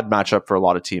 it's a bad matchup for a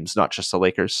lot of teams, not just the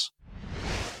Lakers.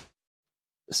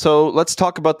 So let's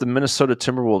talk about the Minnesota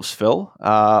Timberwolves, Phil.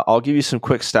 I'll give you some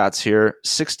quick stats here.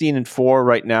 16-4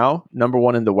 right now, number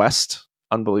 1 in the West.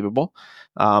 Unbelievable.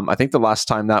 I think the last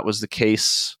time that was the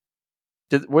case,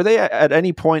 were they at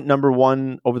any point number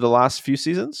 1 over the last few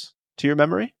seasons, to your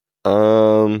memory?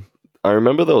 I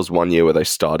remember there was one year where they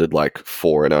started like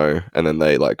 4-0 and then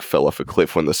they like fell off a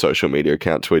cliff when the social media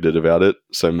account tweeted about it.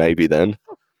 So maybe then.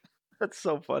 That's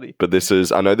so funny. But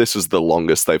I know this is the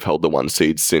longest they've held the 1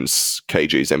 seed since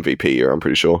KG's MVP year, I'm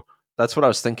pretty sure. That's what I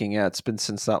was thinking. Yeah, it's been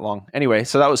since that long. Anyway,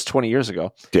 so that was 20 years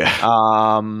ago. Yeah.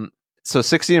 So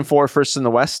 16-4, first in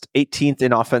the West, 18th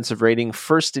in offensive rating,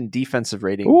 first in defensive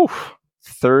rating, Oof.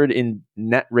 third in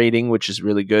net rating, which is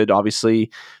really good.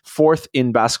 Obviously, fourth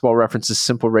in Basketball Reference's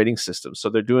simple rating system. So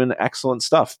they're doing excellent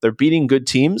stuff. They're beating good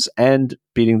teams and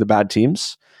beating the bad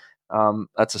teams.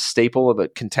 That's a staple of a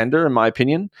contender, in my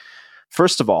opinion.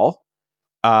 First of all,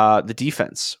 the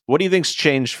defense. What do you think's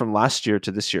changed from last year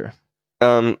to this year?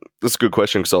 That's a good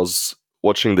question because I was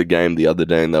watching the game the other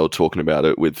day and they were talking about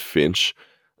it with Finch.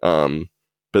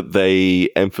 But they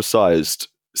emphasized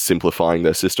simplifying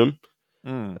their system.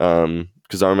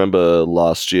 Because I remember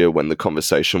last year when the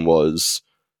conversation was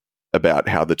about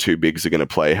how the two bigs are going to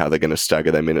play, how they're going to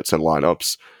stagger their minutes and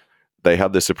lineups, they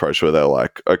had this approach where they're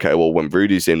like, okay, well, when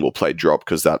Rudy's in, we'll play drop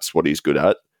because that's what he's good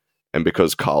at. And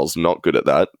because Carl's not good at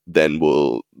that, then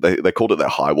they called it their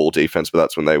high wall defense, but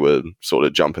that's when they were sort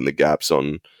of jumping the gaps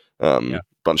on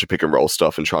bunch of pick and roll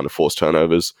stuff and trying to force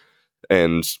turnovers.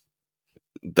 And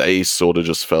they sort of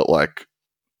just felt like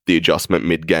the adjustment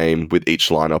mid-game with each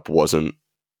lineup wasn't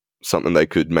something they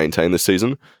could maintain this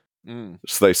season.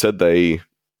 So they said they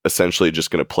essentially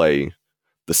just going to play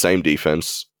the same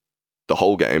defense the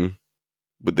whole game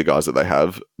with the guys that they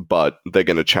have, but they're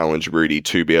going to challenge Rudy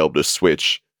to be able to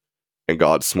switch and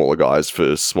guard smaller guys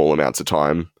for small amounts of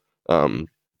time. And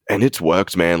it's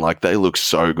worked, man. Like, they look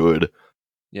so good.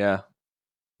 Yeah.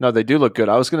 No, they do look good.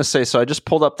 I was going to say, so I just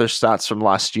pulled up their stats from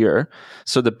last year.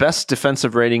 So the best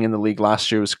defensive rating in the league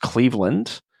last year was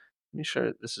Cleveland. Let me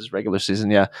sure this is regular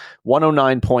season. Yeah.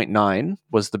 109.9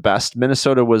 was the best.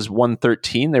 Minnesota was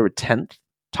 113. They were 10th,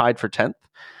 tied for 10th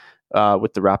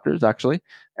with the Raptors, actually.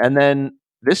 And then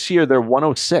this year they're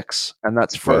 106, and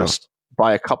that's first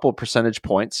by a couple percentage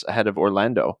points ahead of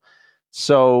Orlando.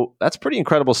 So that's pretty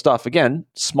incredible stuff. Again,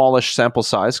 smallish sample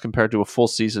size compared to a full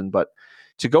season, but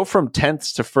to go from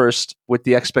 10th to first with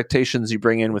the expectations you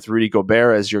bring in with Rudy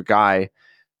Gobert as your guy,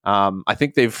 I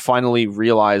think they've finally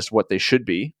realized what they should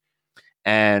be.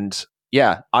 And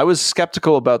yeah, I was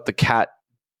skeptical about the Cat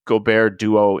Gobert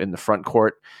duo in the front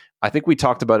court. I think we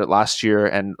talked about it last year,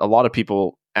 and a lot of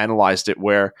people analyzed it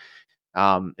where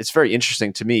it's very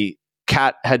interesting to me.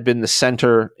 Cat had been the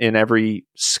center in every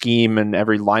scheme and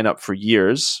every lineup for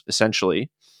years,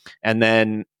 essentially. And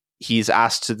then he's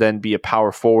asked to then be a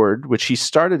power forward, which he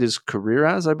started his career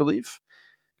as, I believe.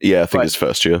 Yeah, I think his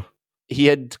first year. He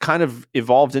had kind of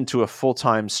evolved into a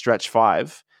full-time stretch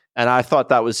five, and I thought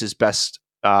that was his best.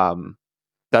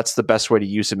 That's the best way to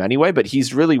use him anyway, but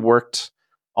he's really worked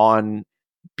on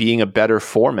being a better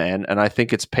four-man, and I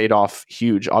think it's paid off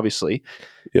huge, obviously.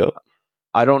 Yeah.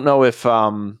 I don't know if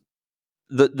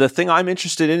the thing I'm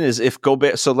interested in is if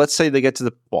Gobert, so let's say they get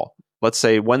to let's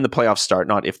say when the playoffs start,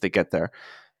 not if they get there.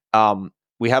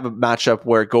 We have a matchup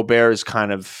where Gobert is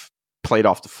kind of played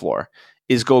off the floor.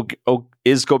 Is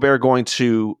Gobert going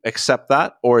to accept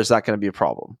that, or is that going to be a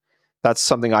problem? That's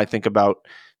something I think about.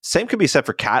 Same could be said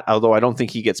for Cat, although I don't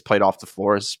think he gets played off the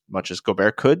floor as much as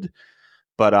Gobert could.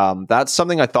 But that's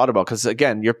something I thought about because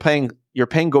again, you're paying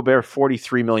Gobert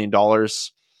 $43 million.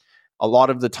 A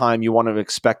lot of the time, you want to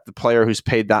expect the player who's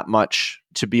paid that much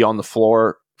to be on the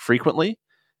floor frequently.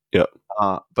 Yeah.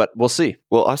 But we'll see.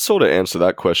 Well, I sort of answer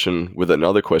that question with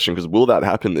another question because will that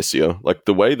happen this year? Like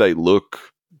the way they look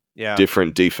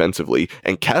different defensively,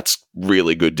 and Cat's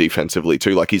really good defensively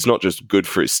too. Like he's not just good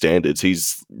for his standards;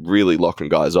 he's really locking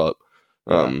guys up.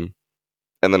 Yeah.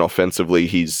 And then offensively,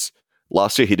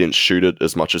 last year he didn't shoot it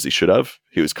as much as he should have.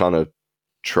 He was kind of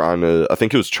trying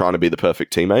to be the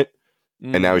perfect teammate,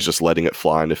 and now he's just letting it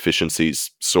fly and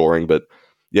efficiency's soaring. But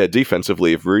yeah,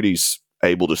 defensively, if Rudy's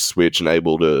able to switch and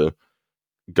able to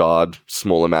guard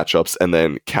smaller matchups, and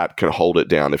then Cat can hold it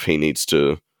down if he needs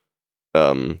to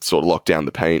sort of lock down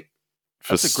the paint.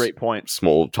 That's a great point.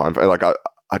 Small time. Like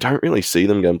I don't really see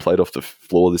them getting played off the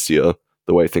floor this year,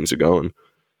 the way things are going.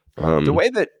 The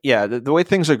way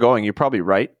things are going, you're probably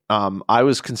right. I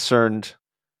was concerned.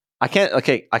 I can't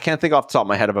think off the top of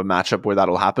my head of a matchup where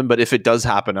that'll happen, but if it does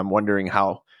happen, I'm wondering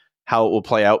how it will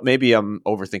play out. Maybe I'm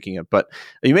overthinking it, but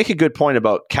you make a good point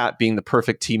about Cat being the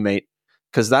perfect teammate,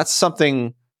 because that's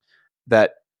something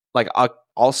that like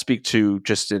I'll speak to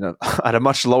just at a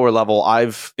much lower level.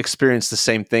 I've experienced the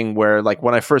same thing where like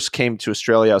when I first came to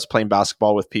Australia, I was playing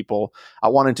basketball with people. I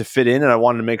wanted to fit in and I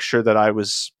wanted to make sure that I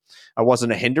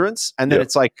wasn't a hindrance. And then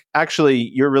it's like, actually,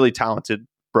 you're really talented,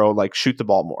 bro. Like shoot the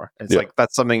ball more. It's like,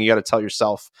 that's something you got to tell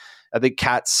yourself. I think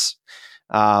Cat's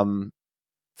found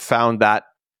that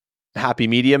happy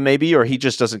medium maybe, or he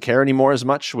just doesn't care anymore as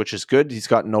much, which is good. He's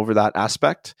gotten over that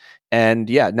aspect. And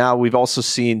yeah, now we've also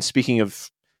seen, speaking of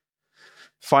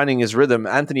finding his rhythm,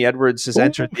 Anthony Edwards has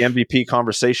entered the MVP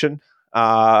conversation.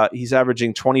 He's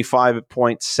averaging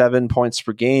 25.7 points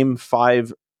per game,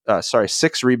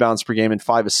 6 rebounds per game, and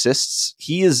 5 assists.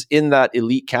 He is in that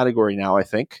elite category now, I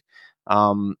think.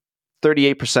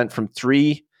 38% from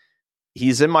three.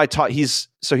 He's in my top. He's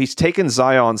taken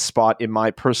Zion's spot in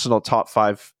my personal top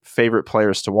 5 favorite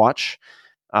players to watch.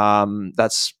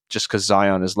 That's just because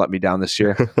Zion has let me down this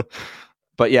year.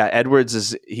 But yeah,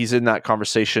 Edwards he's in that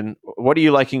conversation. What are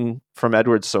you liking from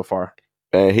Edwards so far?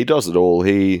 He does it all.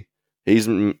 He's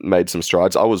made some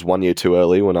strides. I was 1 year too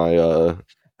early when I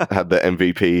had the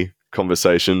MVP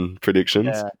conversation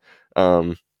predictions.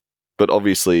 Yeah. But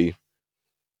obviously,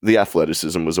 the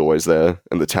athleticism was always there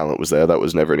and the talent was there. That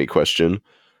was never any question.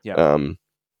 Yeah.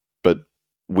 But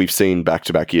we've seen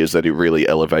back-to-back years that he really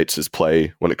elevates his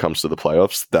play when it comes to the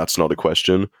playoffs. That's not a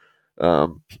question.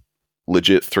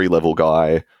 Legit 3-level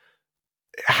guy,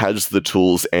 has the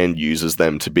tools and uses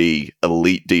them to be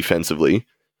elite defensively.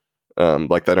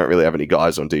 Like they don't really have any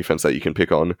guys on defense that you can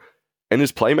pick on. And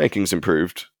his playmaking's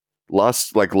improved.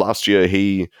 Last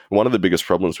year, one of the biggest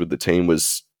problems with the team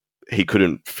was he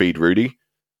couldn't feed Rudy.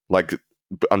 Like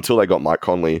until they got Mike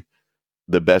Conley,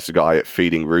 the best guy at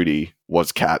feeding Rudy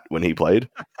was Cat when he played.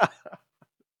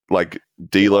 Like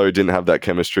D'Lo didn't have that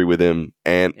chemistry with him,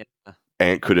 and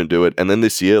Ant couldn't do it. And then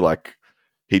this year, like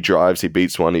he drives, he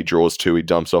beats one, he draws two, he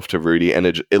dumps off to Rudy, and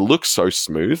it looks so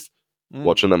smooth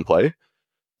watching them play.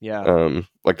 Yeah,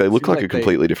 like they look like a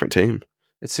completely different team.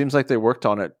 It seems like they worked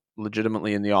on it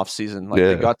legitimately in the off season. Like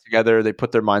they got together, they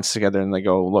put their minds together, and they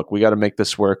go, "Look, we got to make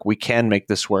this work. We can make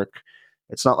this work."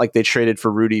 It's not like they traded for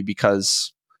Rudy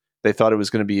because they thought it was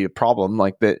going to be a problem.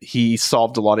 Like that, he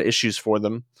solved a lot of issues for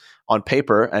them on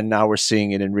paper, and now we're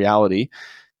seeing it in reality.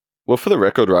 Well, for the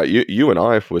record, right, you and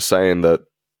I were saying that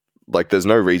like there's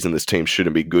no reason this team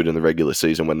shouldn't be good in the regular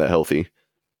season when they're healthy,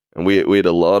 and we had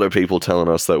a lot of people telling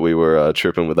us that we were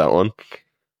tripping with that one.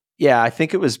 Yeah, I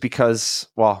think it was because,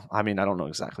 well, I mean, I don't know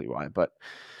exactly why, but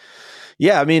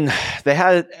yeah, I mean, they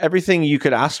had everything you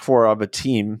could ask for of a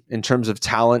team in terms of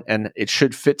talent, and it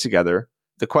should fit together.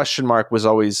 The question mark was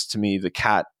always, to me, the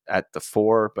Cat at the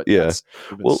 4, but that's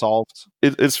been solved.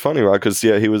 It's funny, right? Because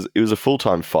he was a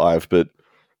full-time 5, but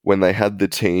when they had the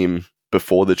team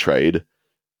before the trade,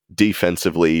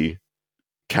 defensively,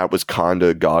 Cat was kind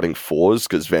of guarding 4s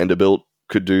because Vanderbilt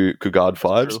could guard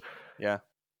 5s. Yeah,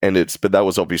 but that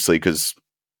was obviously because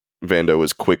Vando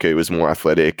was quicker, he was more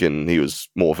athletic, and he was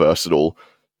more versatile.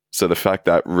 So the fact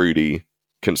that Rudy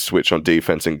can switch on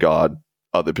defense and guard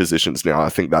other positions now, I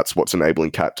think that's what's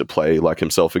enabling Cat to play like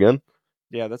himself again.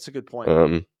 Yeah, that's a good point.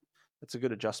 That's a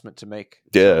good adjustment to make.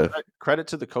 Yeah. So credit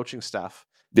to the coaching staff.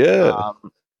 Yeah.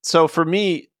 So for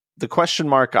me, the question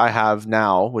mark I have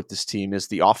now with this team is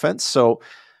the offense. So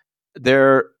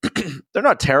they're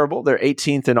not terrible. They're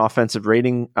 18th in offensive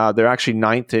rating. They're actually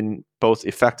 9th in both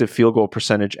effective field goal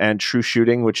percentage and true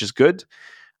shooting, which is good.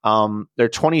 They're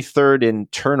 23rd in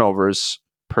turnovers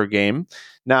per game.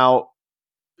 Now,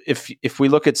 if we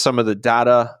look at some of the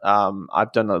data,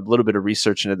 I've done a little bit of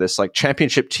research into this. Like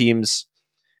championship teams,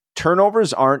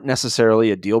 turnovers aren't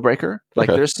necessarily a deal breaker. Like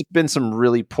there's been some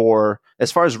really poor,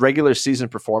 as far as regular season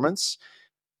performance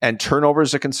and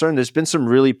turnovers are concerned, there's been some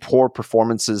really poor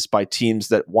performances by teams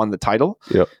that won the title.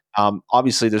 Yep.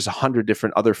 Obviously, there's 100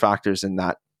 different other factors in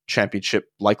that championship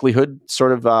likelihood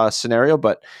sort of scenario,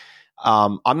 but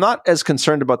I'm not as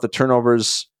concerned about the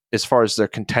turnovers as far as their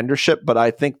contendership, but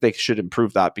I think they should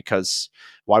improve that because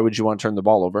why would you want to turn the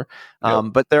ball over?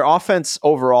 But their offense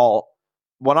overall,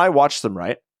 when I watch them,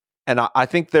 right, and I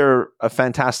think they're a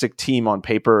fantastic team on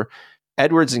paper.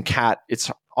 Edwards and Cat,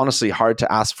 it's honestly hard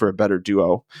to ask for a better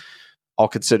duo, all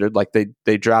considered. Like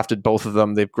they drafted both of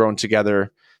them. They've grown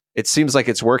together. It seems like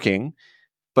it's working.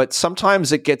 But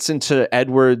sometimes it gets into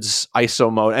Edwards'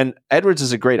 ISO mode. And Edwards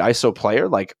is a great ISO player.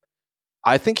 Like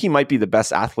I think he might be the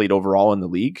best athlete overall in the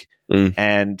league.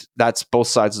 And that's both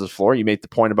sides of the floor. You made the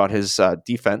point about his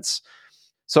defense.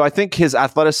 So I think his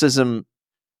athleticism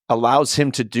allows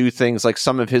him to do things like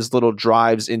some of his little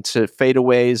drives into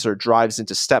fadeaways or drives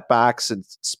into step backs and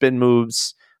spin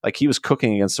moves. Like he was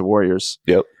cooking against the Warriors.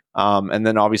 Yep. And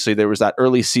then obviously there was that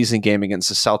early season game against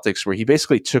the Celtics where he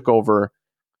basically took over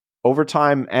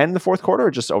overtime and the fourth quarter,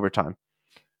 or just overtime?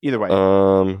 Either way.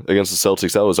 Against the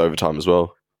Celtics, that was overtime as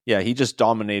well. Yeah, he just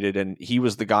dominated, and he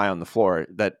was the guy on the floor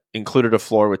that included a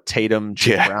floor with Tatum,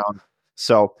 Jay Brown.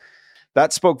 So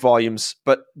that spoke volumes.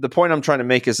 But the point I'm trying to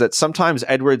make is that sometimes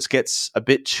Edwards gets a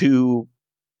bit too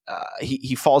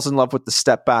he falls in love with the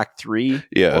step back 3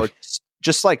 or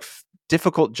just like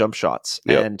difficult jump shots.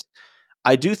 Yep. And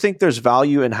I do think there's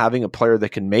value in having a player that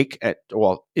can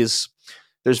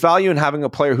there's value in having a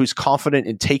player who's confident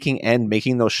in taking and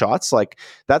making those shots. Like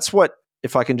that's what,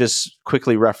 if I can just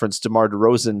quickly reference DeMar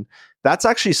DeRozan, that's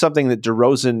actually something that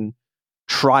DeRozan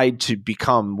tried to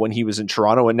become when he was in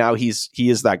Toronto, and now he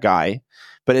is that guy.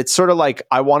 But it's sort of like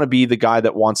I want to be the guy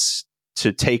that wants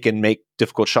to take and make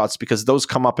difficult shots because those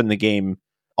come up in the game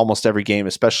almost every game,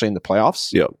 especially in the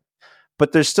playoffs. Yeah.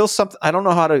 But there's still something I don't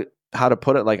know how to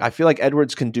put it. Like I feel like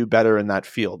Edwards can do better in that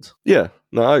field. Yeah,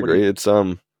 no, I agree. It's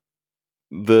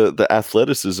the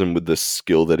athleticism with the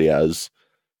skill that he has,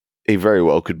 he very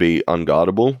well could be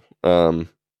unguardable.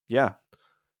 Yeah.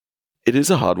 It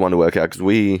is a hard one to work out because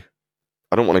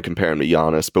I don't want to compare him to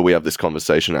Giannis, but we have this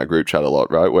conversation in our group chat a lot,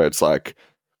 right? Where it's like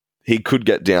he could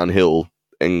get downhill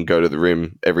and go to the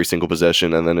rim every single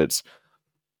possession, and then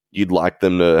you'd like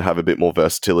them to have a bit more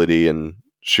versatility and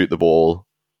shoot the ball,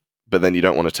 but then you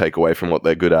don't want to take away from what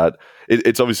they're good at.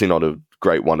 It's obviously not a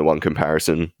great one-to-one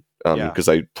comparison because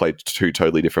they play two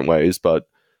totally different ways, but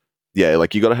yeah,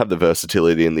 like you got to have the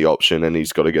versatility and the option, and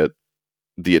he's got to get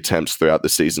the attempts throughout the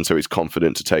season so he's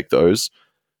confident to take those.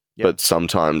 Yep. But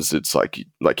sometimes it's like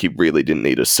he really didn't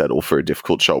need to settle for a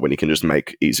difficult shot when he can just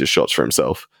make easier shots for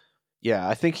himself. Yeah,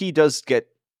 I think he does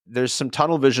there's some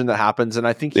tunnel vision that happens, and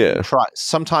I think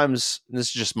sometimes, this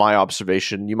is just my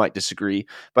observation, you might disagree,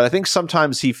 but I think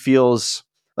sometimes he feels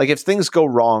like if things go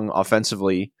wrong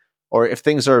offensively or if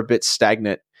things are a bit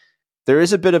stagnant, there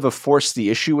is a bit of a force the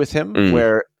issue with him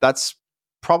where that's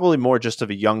probably more just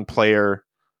of a young player,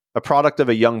 a product of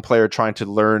a young player trying to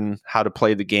learn how to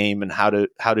play the game and how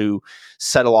to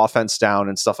settle offense down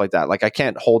and stuff like that. Like I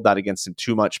can't hold that against him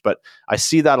too much, but I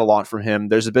see that a lot from him.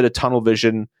 There's a bit of tunnel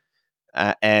vision.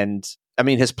 And I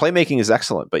mean, his playmaking is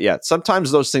excellent, but yeah,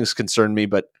 sometimes those things concern me.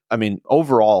 But I mean,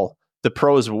 overall, the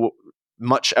pros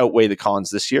much outweigh the cons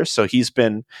this year. So he's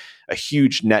been a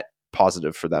huge net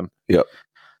positive for them. Yep.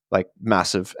 Like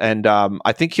massive. And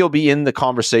I think he'll be in the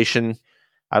conversation.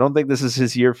 I don't think this is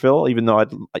his year, Phil, even though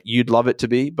you'd love it to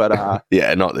be. But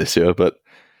yeah, not this year, but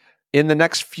in the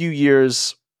next few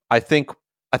years, I think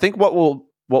what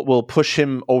will push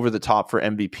him over the top for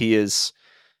MVP is,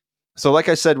 so like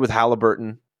I said with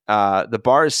Halliburton, the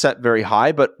bar is set very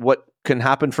high, but what can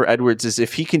happen for Edwards is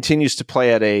if he continues to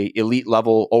play at a elite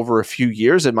level over a few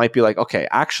years, it might be like, okay,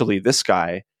 actually this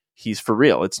guy, he's for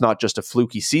real. It's not just a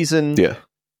fluky season. Yeah.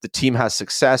 The team has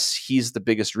success. He's the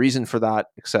biggest reason for that,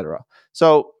 etc.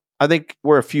 So I think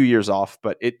we're a few years off,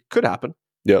 but it could happen.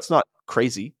 Yeah. It's not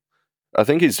crazy. I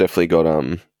think he's definitely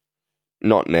got,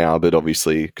 not now, but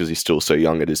obviously because he's still so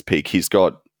young at his peak, he's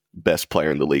got best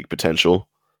player in the league potential.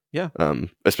 Yeah.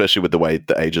 Especially with the way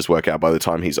the ages work out by the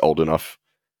time he's old enough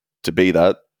to be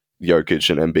that. Jokic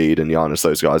and Embiid and Giannis,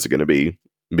 those guys are going to be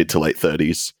mid to late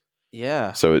 30s.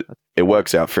 Yeah. So it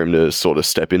works out for him to sort of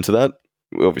step into that.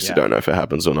 We obviously don't know if it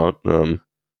happens or not.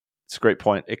 It's a great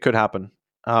point. It could happen.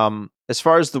 As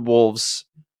far as the Wolves,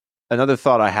 another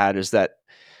thought I had is that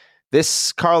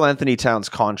this Karl Anthony Towns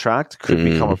contract could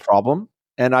become a problem.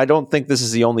 And I don't think this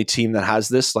is the only team that has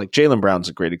this. Like Jaylen Brown's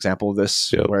a great example of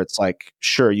this, where it's like,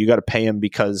 sure, you got to pay him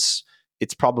because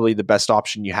it's probably the best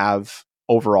option you have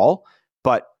overall,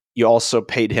 but you also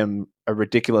paid him a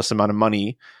ridiculous amount of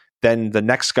money. Then the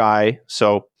next guy,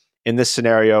 so in this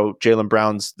scenario, Jaylen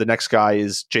Brown's the next guy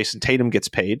is Jason Tatum gets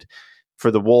paid. For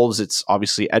the Wolves, it's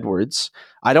obviously Edwards.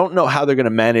 I don't know how they're going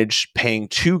to manage paying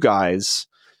two guys,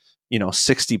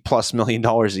 $60+ million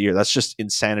a year. That's just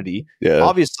insanity. Yeah.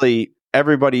 Obviously,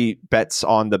 everybody bets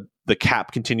on the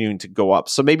cap continuing to go up.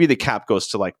 So maybe the cap goes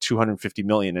to like 250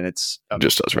 million and it's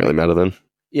just doesn't really matter then.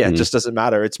 Yeah, it just doesn't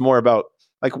matter. It's more about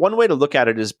like one way to look at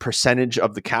it is percentage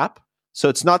of the cap. So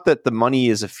it's not that the money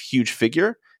is a huge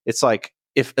figure. It's like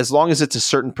as long as it's a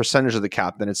certain percentage of the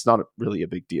cap, then it's not really a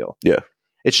big deal. Yeah.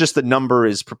 It's just the number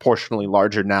is proportionally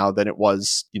larger now than it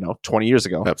was, 20 years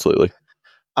ago. Absolutely.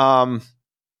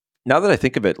 Now that I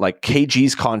think of it, like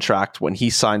KG's contract when he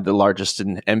signed the largest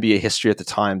in NBA history at the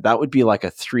time, that would be like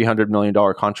a $300 million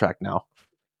contract now.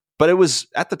 But it was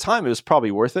at the time, it was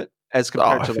probably worth it as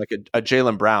compared to like a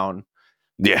Jaylen Brown.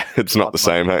 Yeah, it's not the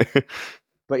same, hey?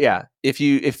 But yeah, if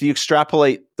you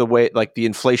extrapolate the way, like the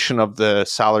inflation of the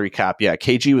salary cap, yeah,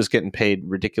 KG was getting paid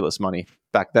ridiculous money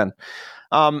back then.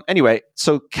 Anyway,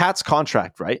 so Cat's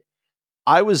contract, right?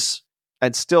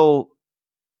 I'd still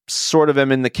sort of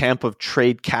am in the camp of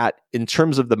trade Cat in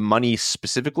terms of the money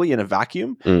specifically in a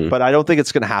vacuum, but I don't think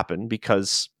it's going to happen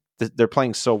because they're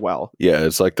playing so well. Yeah,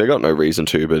 it's like they got no reason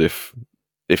to, but if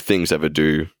things ever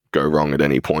do go wrong at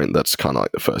any point, that's kind of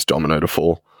like the first domino to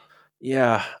fall.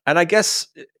 Yeah, and I guess,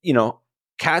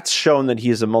 Cat's shown that he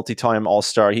is a multi-time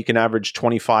all-star. He can average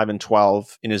 25 and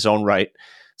 12 in his own right.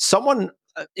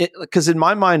 Because in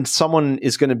my mind, someone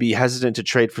is going to be hesitant to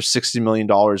trade for $60 million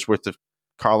worth of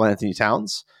Karl Anthony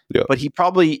Towns. Yeah. But he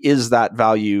probably is that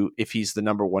value if he's the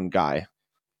number one guy.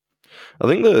 I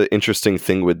think the interesting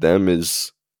thing with them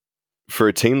is for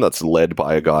a team that's led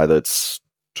by a guy that's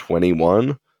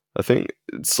 21, I think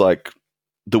it's like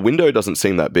the window doesn't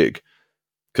seem that big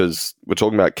because we're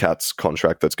talking about Cat's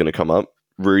contract that's going to come up.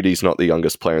 Rudy's not the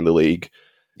youngest player in the league.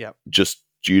 Yeah. Just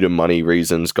due to money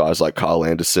reasons, guys like Kyle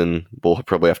Anderson will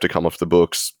probably have to come off the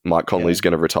books. Mike Conley's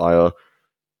going to retire.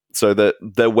 So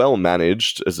they're well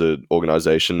managed as an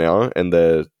organization now, and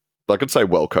they're, like I'd say,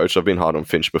 well coached. I've been hard on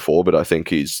Finch before, but I think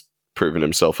he's proven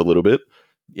himself a little bit.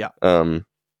 Yeah.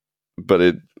 But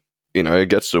it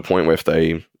gets to a point where if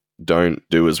they don't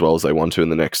do as well as they want to in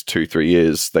the next 2-3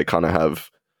 years, they kind of have.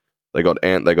 They got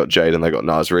Ant, they got Jade, and they got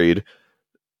Naz Reid,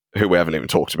 who we haven't even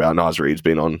talked about. Naz Reid's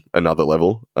been on another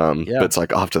level. But it's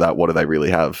like after that, what do they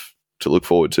really have to look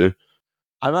forward to?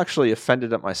 I'm actually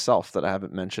offended at myself that I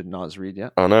haven't mentioned Naz Reid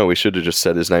yet. I know, we should have just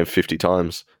said his name 50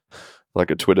 times,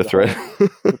 like a Twitter thread.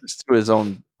 Just to his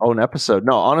own episode.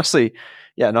 No, honestly,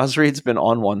 Naz Reid's been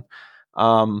on one.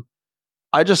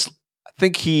 I just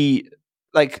think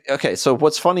so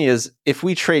what's funny is if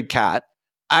we trade Cat,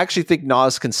 I actually think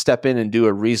Naz can step in and do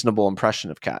a reasonable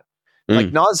impression of Cat.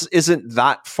 Like Naz isn't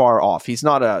that far off. He's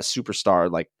not a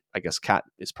superstar like I guess Cat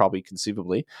is probably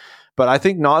conceivably, but I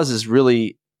think Naz is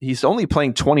he's only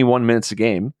playing 21 minutes a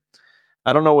game.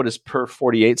 I don't know what his per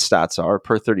 48 stats are,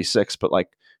 per 36, but like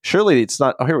surely it's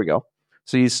not. Oh, here we go.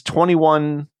 So he's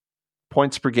 21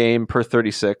 points per game per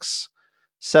 36,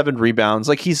 7 rebounds.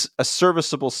 Like he's a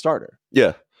serviceable starter.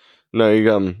 Yeah. No, you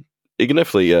can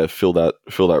definitely fill that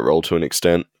role to an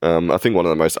extent. I think one of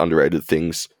the most underrated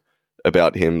things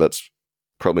about him that's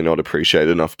probably not appreciated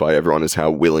enough by everyone is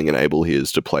how willing and able he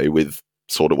is to play with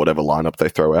sort of whatever lineup they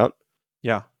throw out.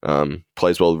 Yeah.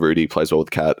 Plays well with Rudy, plays well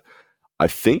with Cat. I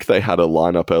think they had a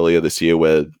lineup earlier this year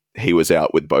where he was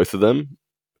out with both of them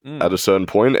at a certain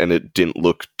point, and it didn't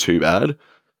look too bad.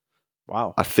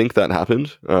 Wow. I think that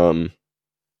happened.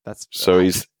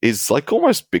 He's like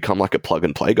almost become like a plug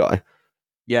and play guy.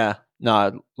 Yeah. No,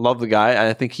 I love the guy.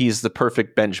 I think he's the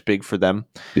perfect bench big for them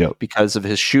because of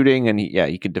his shooting. And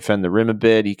he can defend the rim a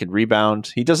bit. He can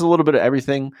rebound. He does a little bit of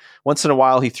everything. Once in a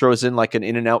while, he throws in like an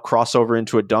in and out crossover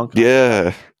into a dunk.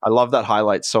 Yeah. I love that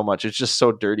highlight so much. It's just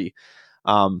so dirty.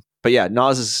 But yeah,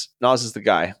 Naz is the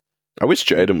guy. I wish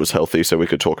Jaden was healthy so we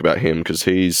could talk about him because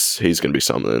he's going to be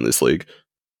something in this league.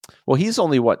 Well, he's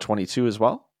only 22 as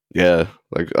well? Yeah.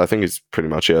 Like I think he's pretty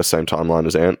much same timeline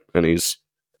as Ant, and he's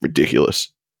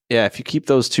ridiculous. Yeah, if you keep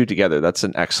those two together, that's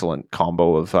an excellent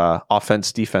combo of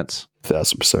offense, defense.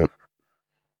 1,000%.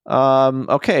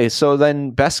 Okay, so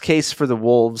then best case for the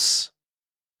Wolves.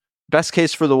 I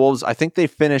think they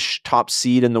finish top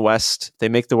seed in the West. They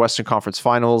make the Western Conference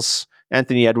Finals.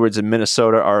 Anthony Edwards and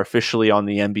Minnesota are officially on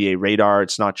the NBA radar.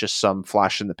 It's not just some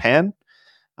flash in the pan.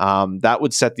 That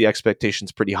would set the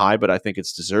expectations pretty high, but I think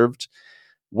it's deserved.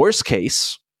 Worst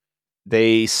case,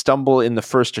 they stumble in the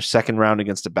first or second round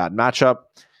against a bad matchup.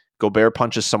 Gobert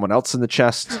punches someone else in the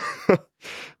chest.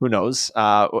 Who knows?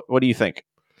 What do you think?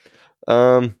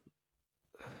 They're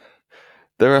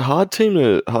a hard team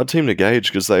to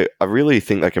gauge because I really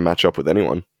think they can match up with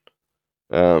anyone.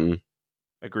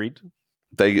 Agreed.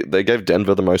 They gave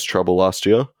Denver the most trouble last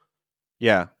year.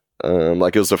 Yeah.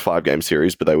 Like it was a 5-game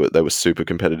series, but they were super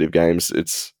competitive games.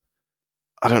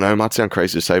 I don't know, it might sound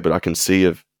crazy to say, but I can see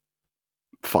a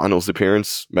finals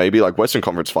appearance, maybe like Western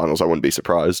Conference Finals. I wouldn't be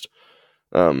surprised.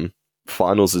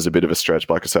 Finals is a bit of a stretch,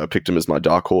 but like I said, I picked him as my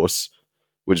dark horse,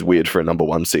 which is weird for a number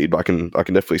 1 seed, but I can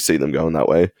definitely see them going that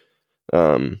way.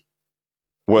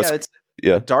 It's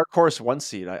a dark horse 1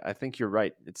 seed. I think you're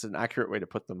right. It's an accurate way to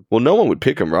put them. Well, no one would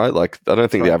pick them, right? Like I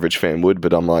don't think the average fan would,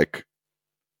 but I'm like,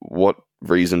 what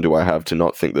reason do I have to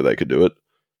not think that they could do it?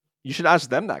 You should ask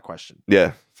them that question.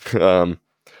 Yeah.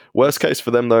 Worst case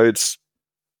for them though,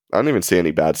 I don't even see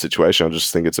any bad situation. I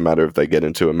just think it's a matter of they get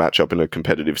into a matchup in a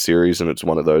competitive series and it's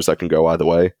one of those that can go either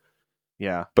way.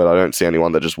 Yeah. But I don't see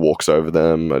anyone that just walks over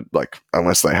them, like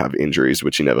unless they have injuries,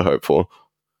 which you never hope for.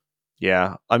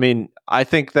 Yeah. I mean, I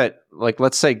think that like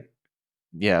let's say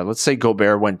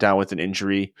Gobert went down with an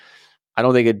injury. I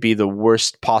don't think it'd be the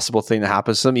worst possible thing that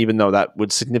happens to them, even though that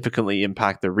would significantly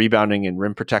impact their rebounding and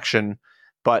rim protection.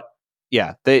 But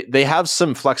yeah, they have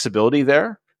some flexibility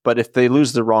there. But if they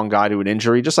lose the wrong guy to an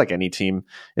injury, just like any team,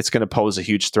 it's going to pose a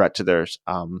huge threat to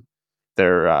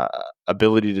their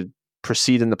ability to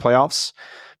proceed in the playoffs.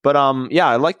 But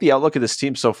I like the outlook of this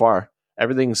team so far.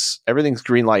 Everything's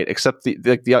green light, except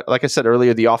the like I said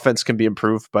earlier, the offense can be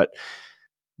improved, but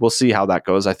we'll see how that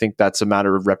goes. I think that's a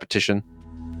matter of repetition.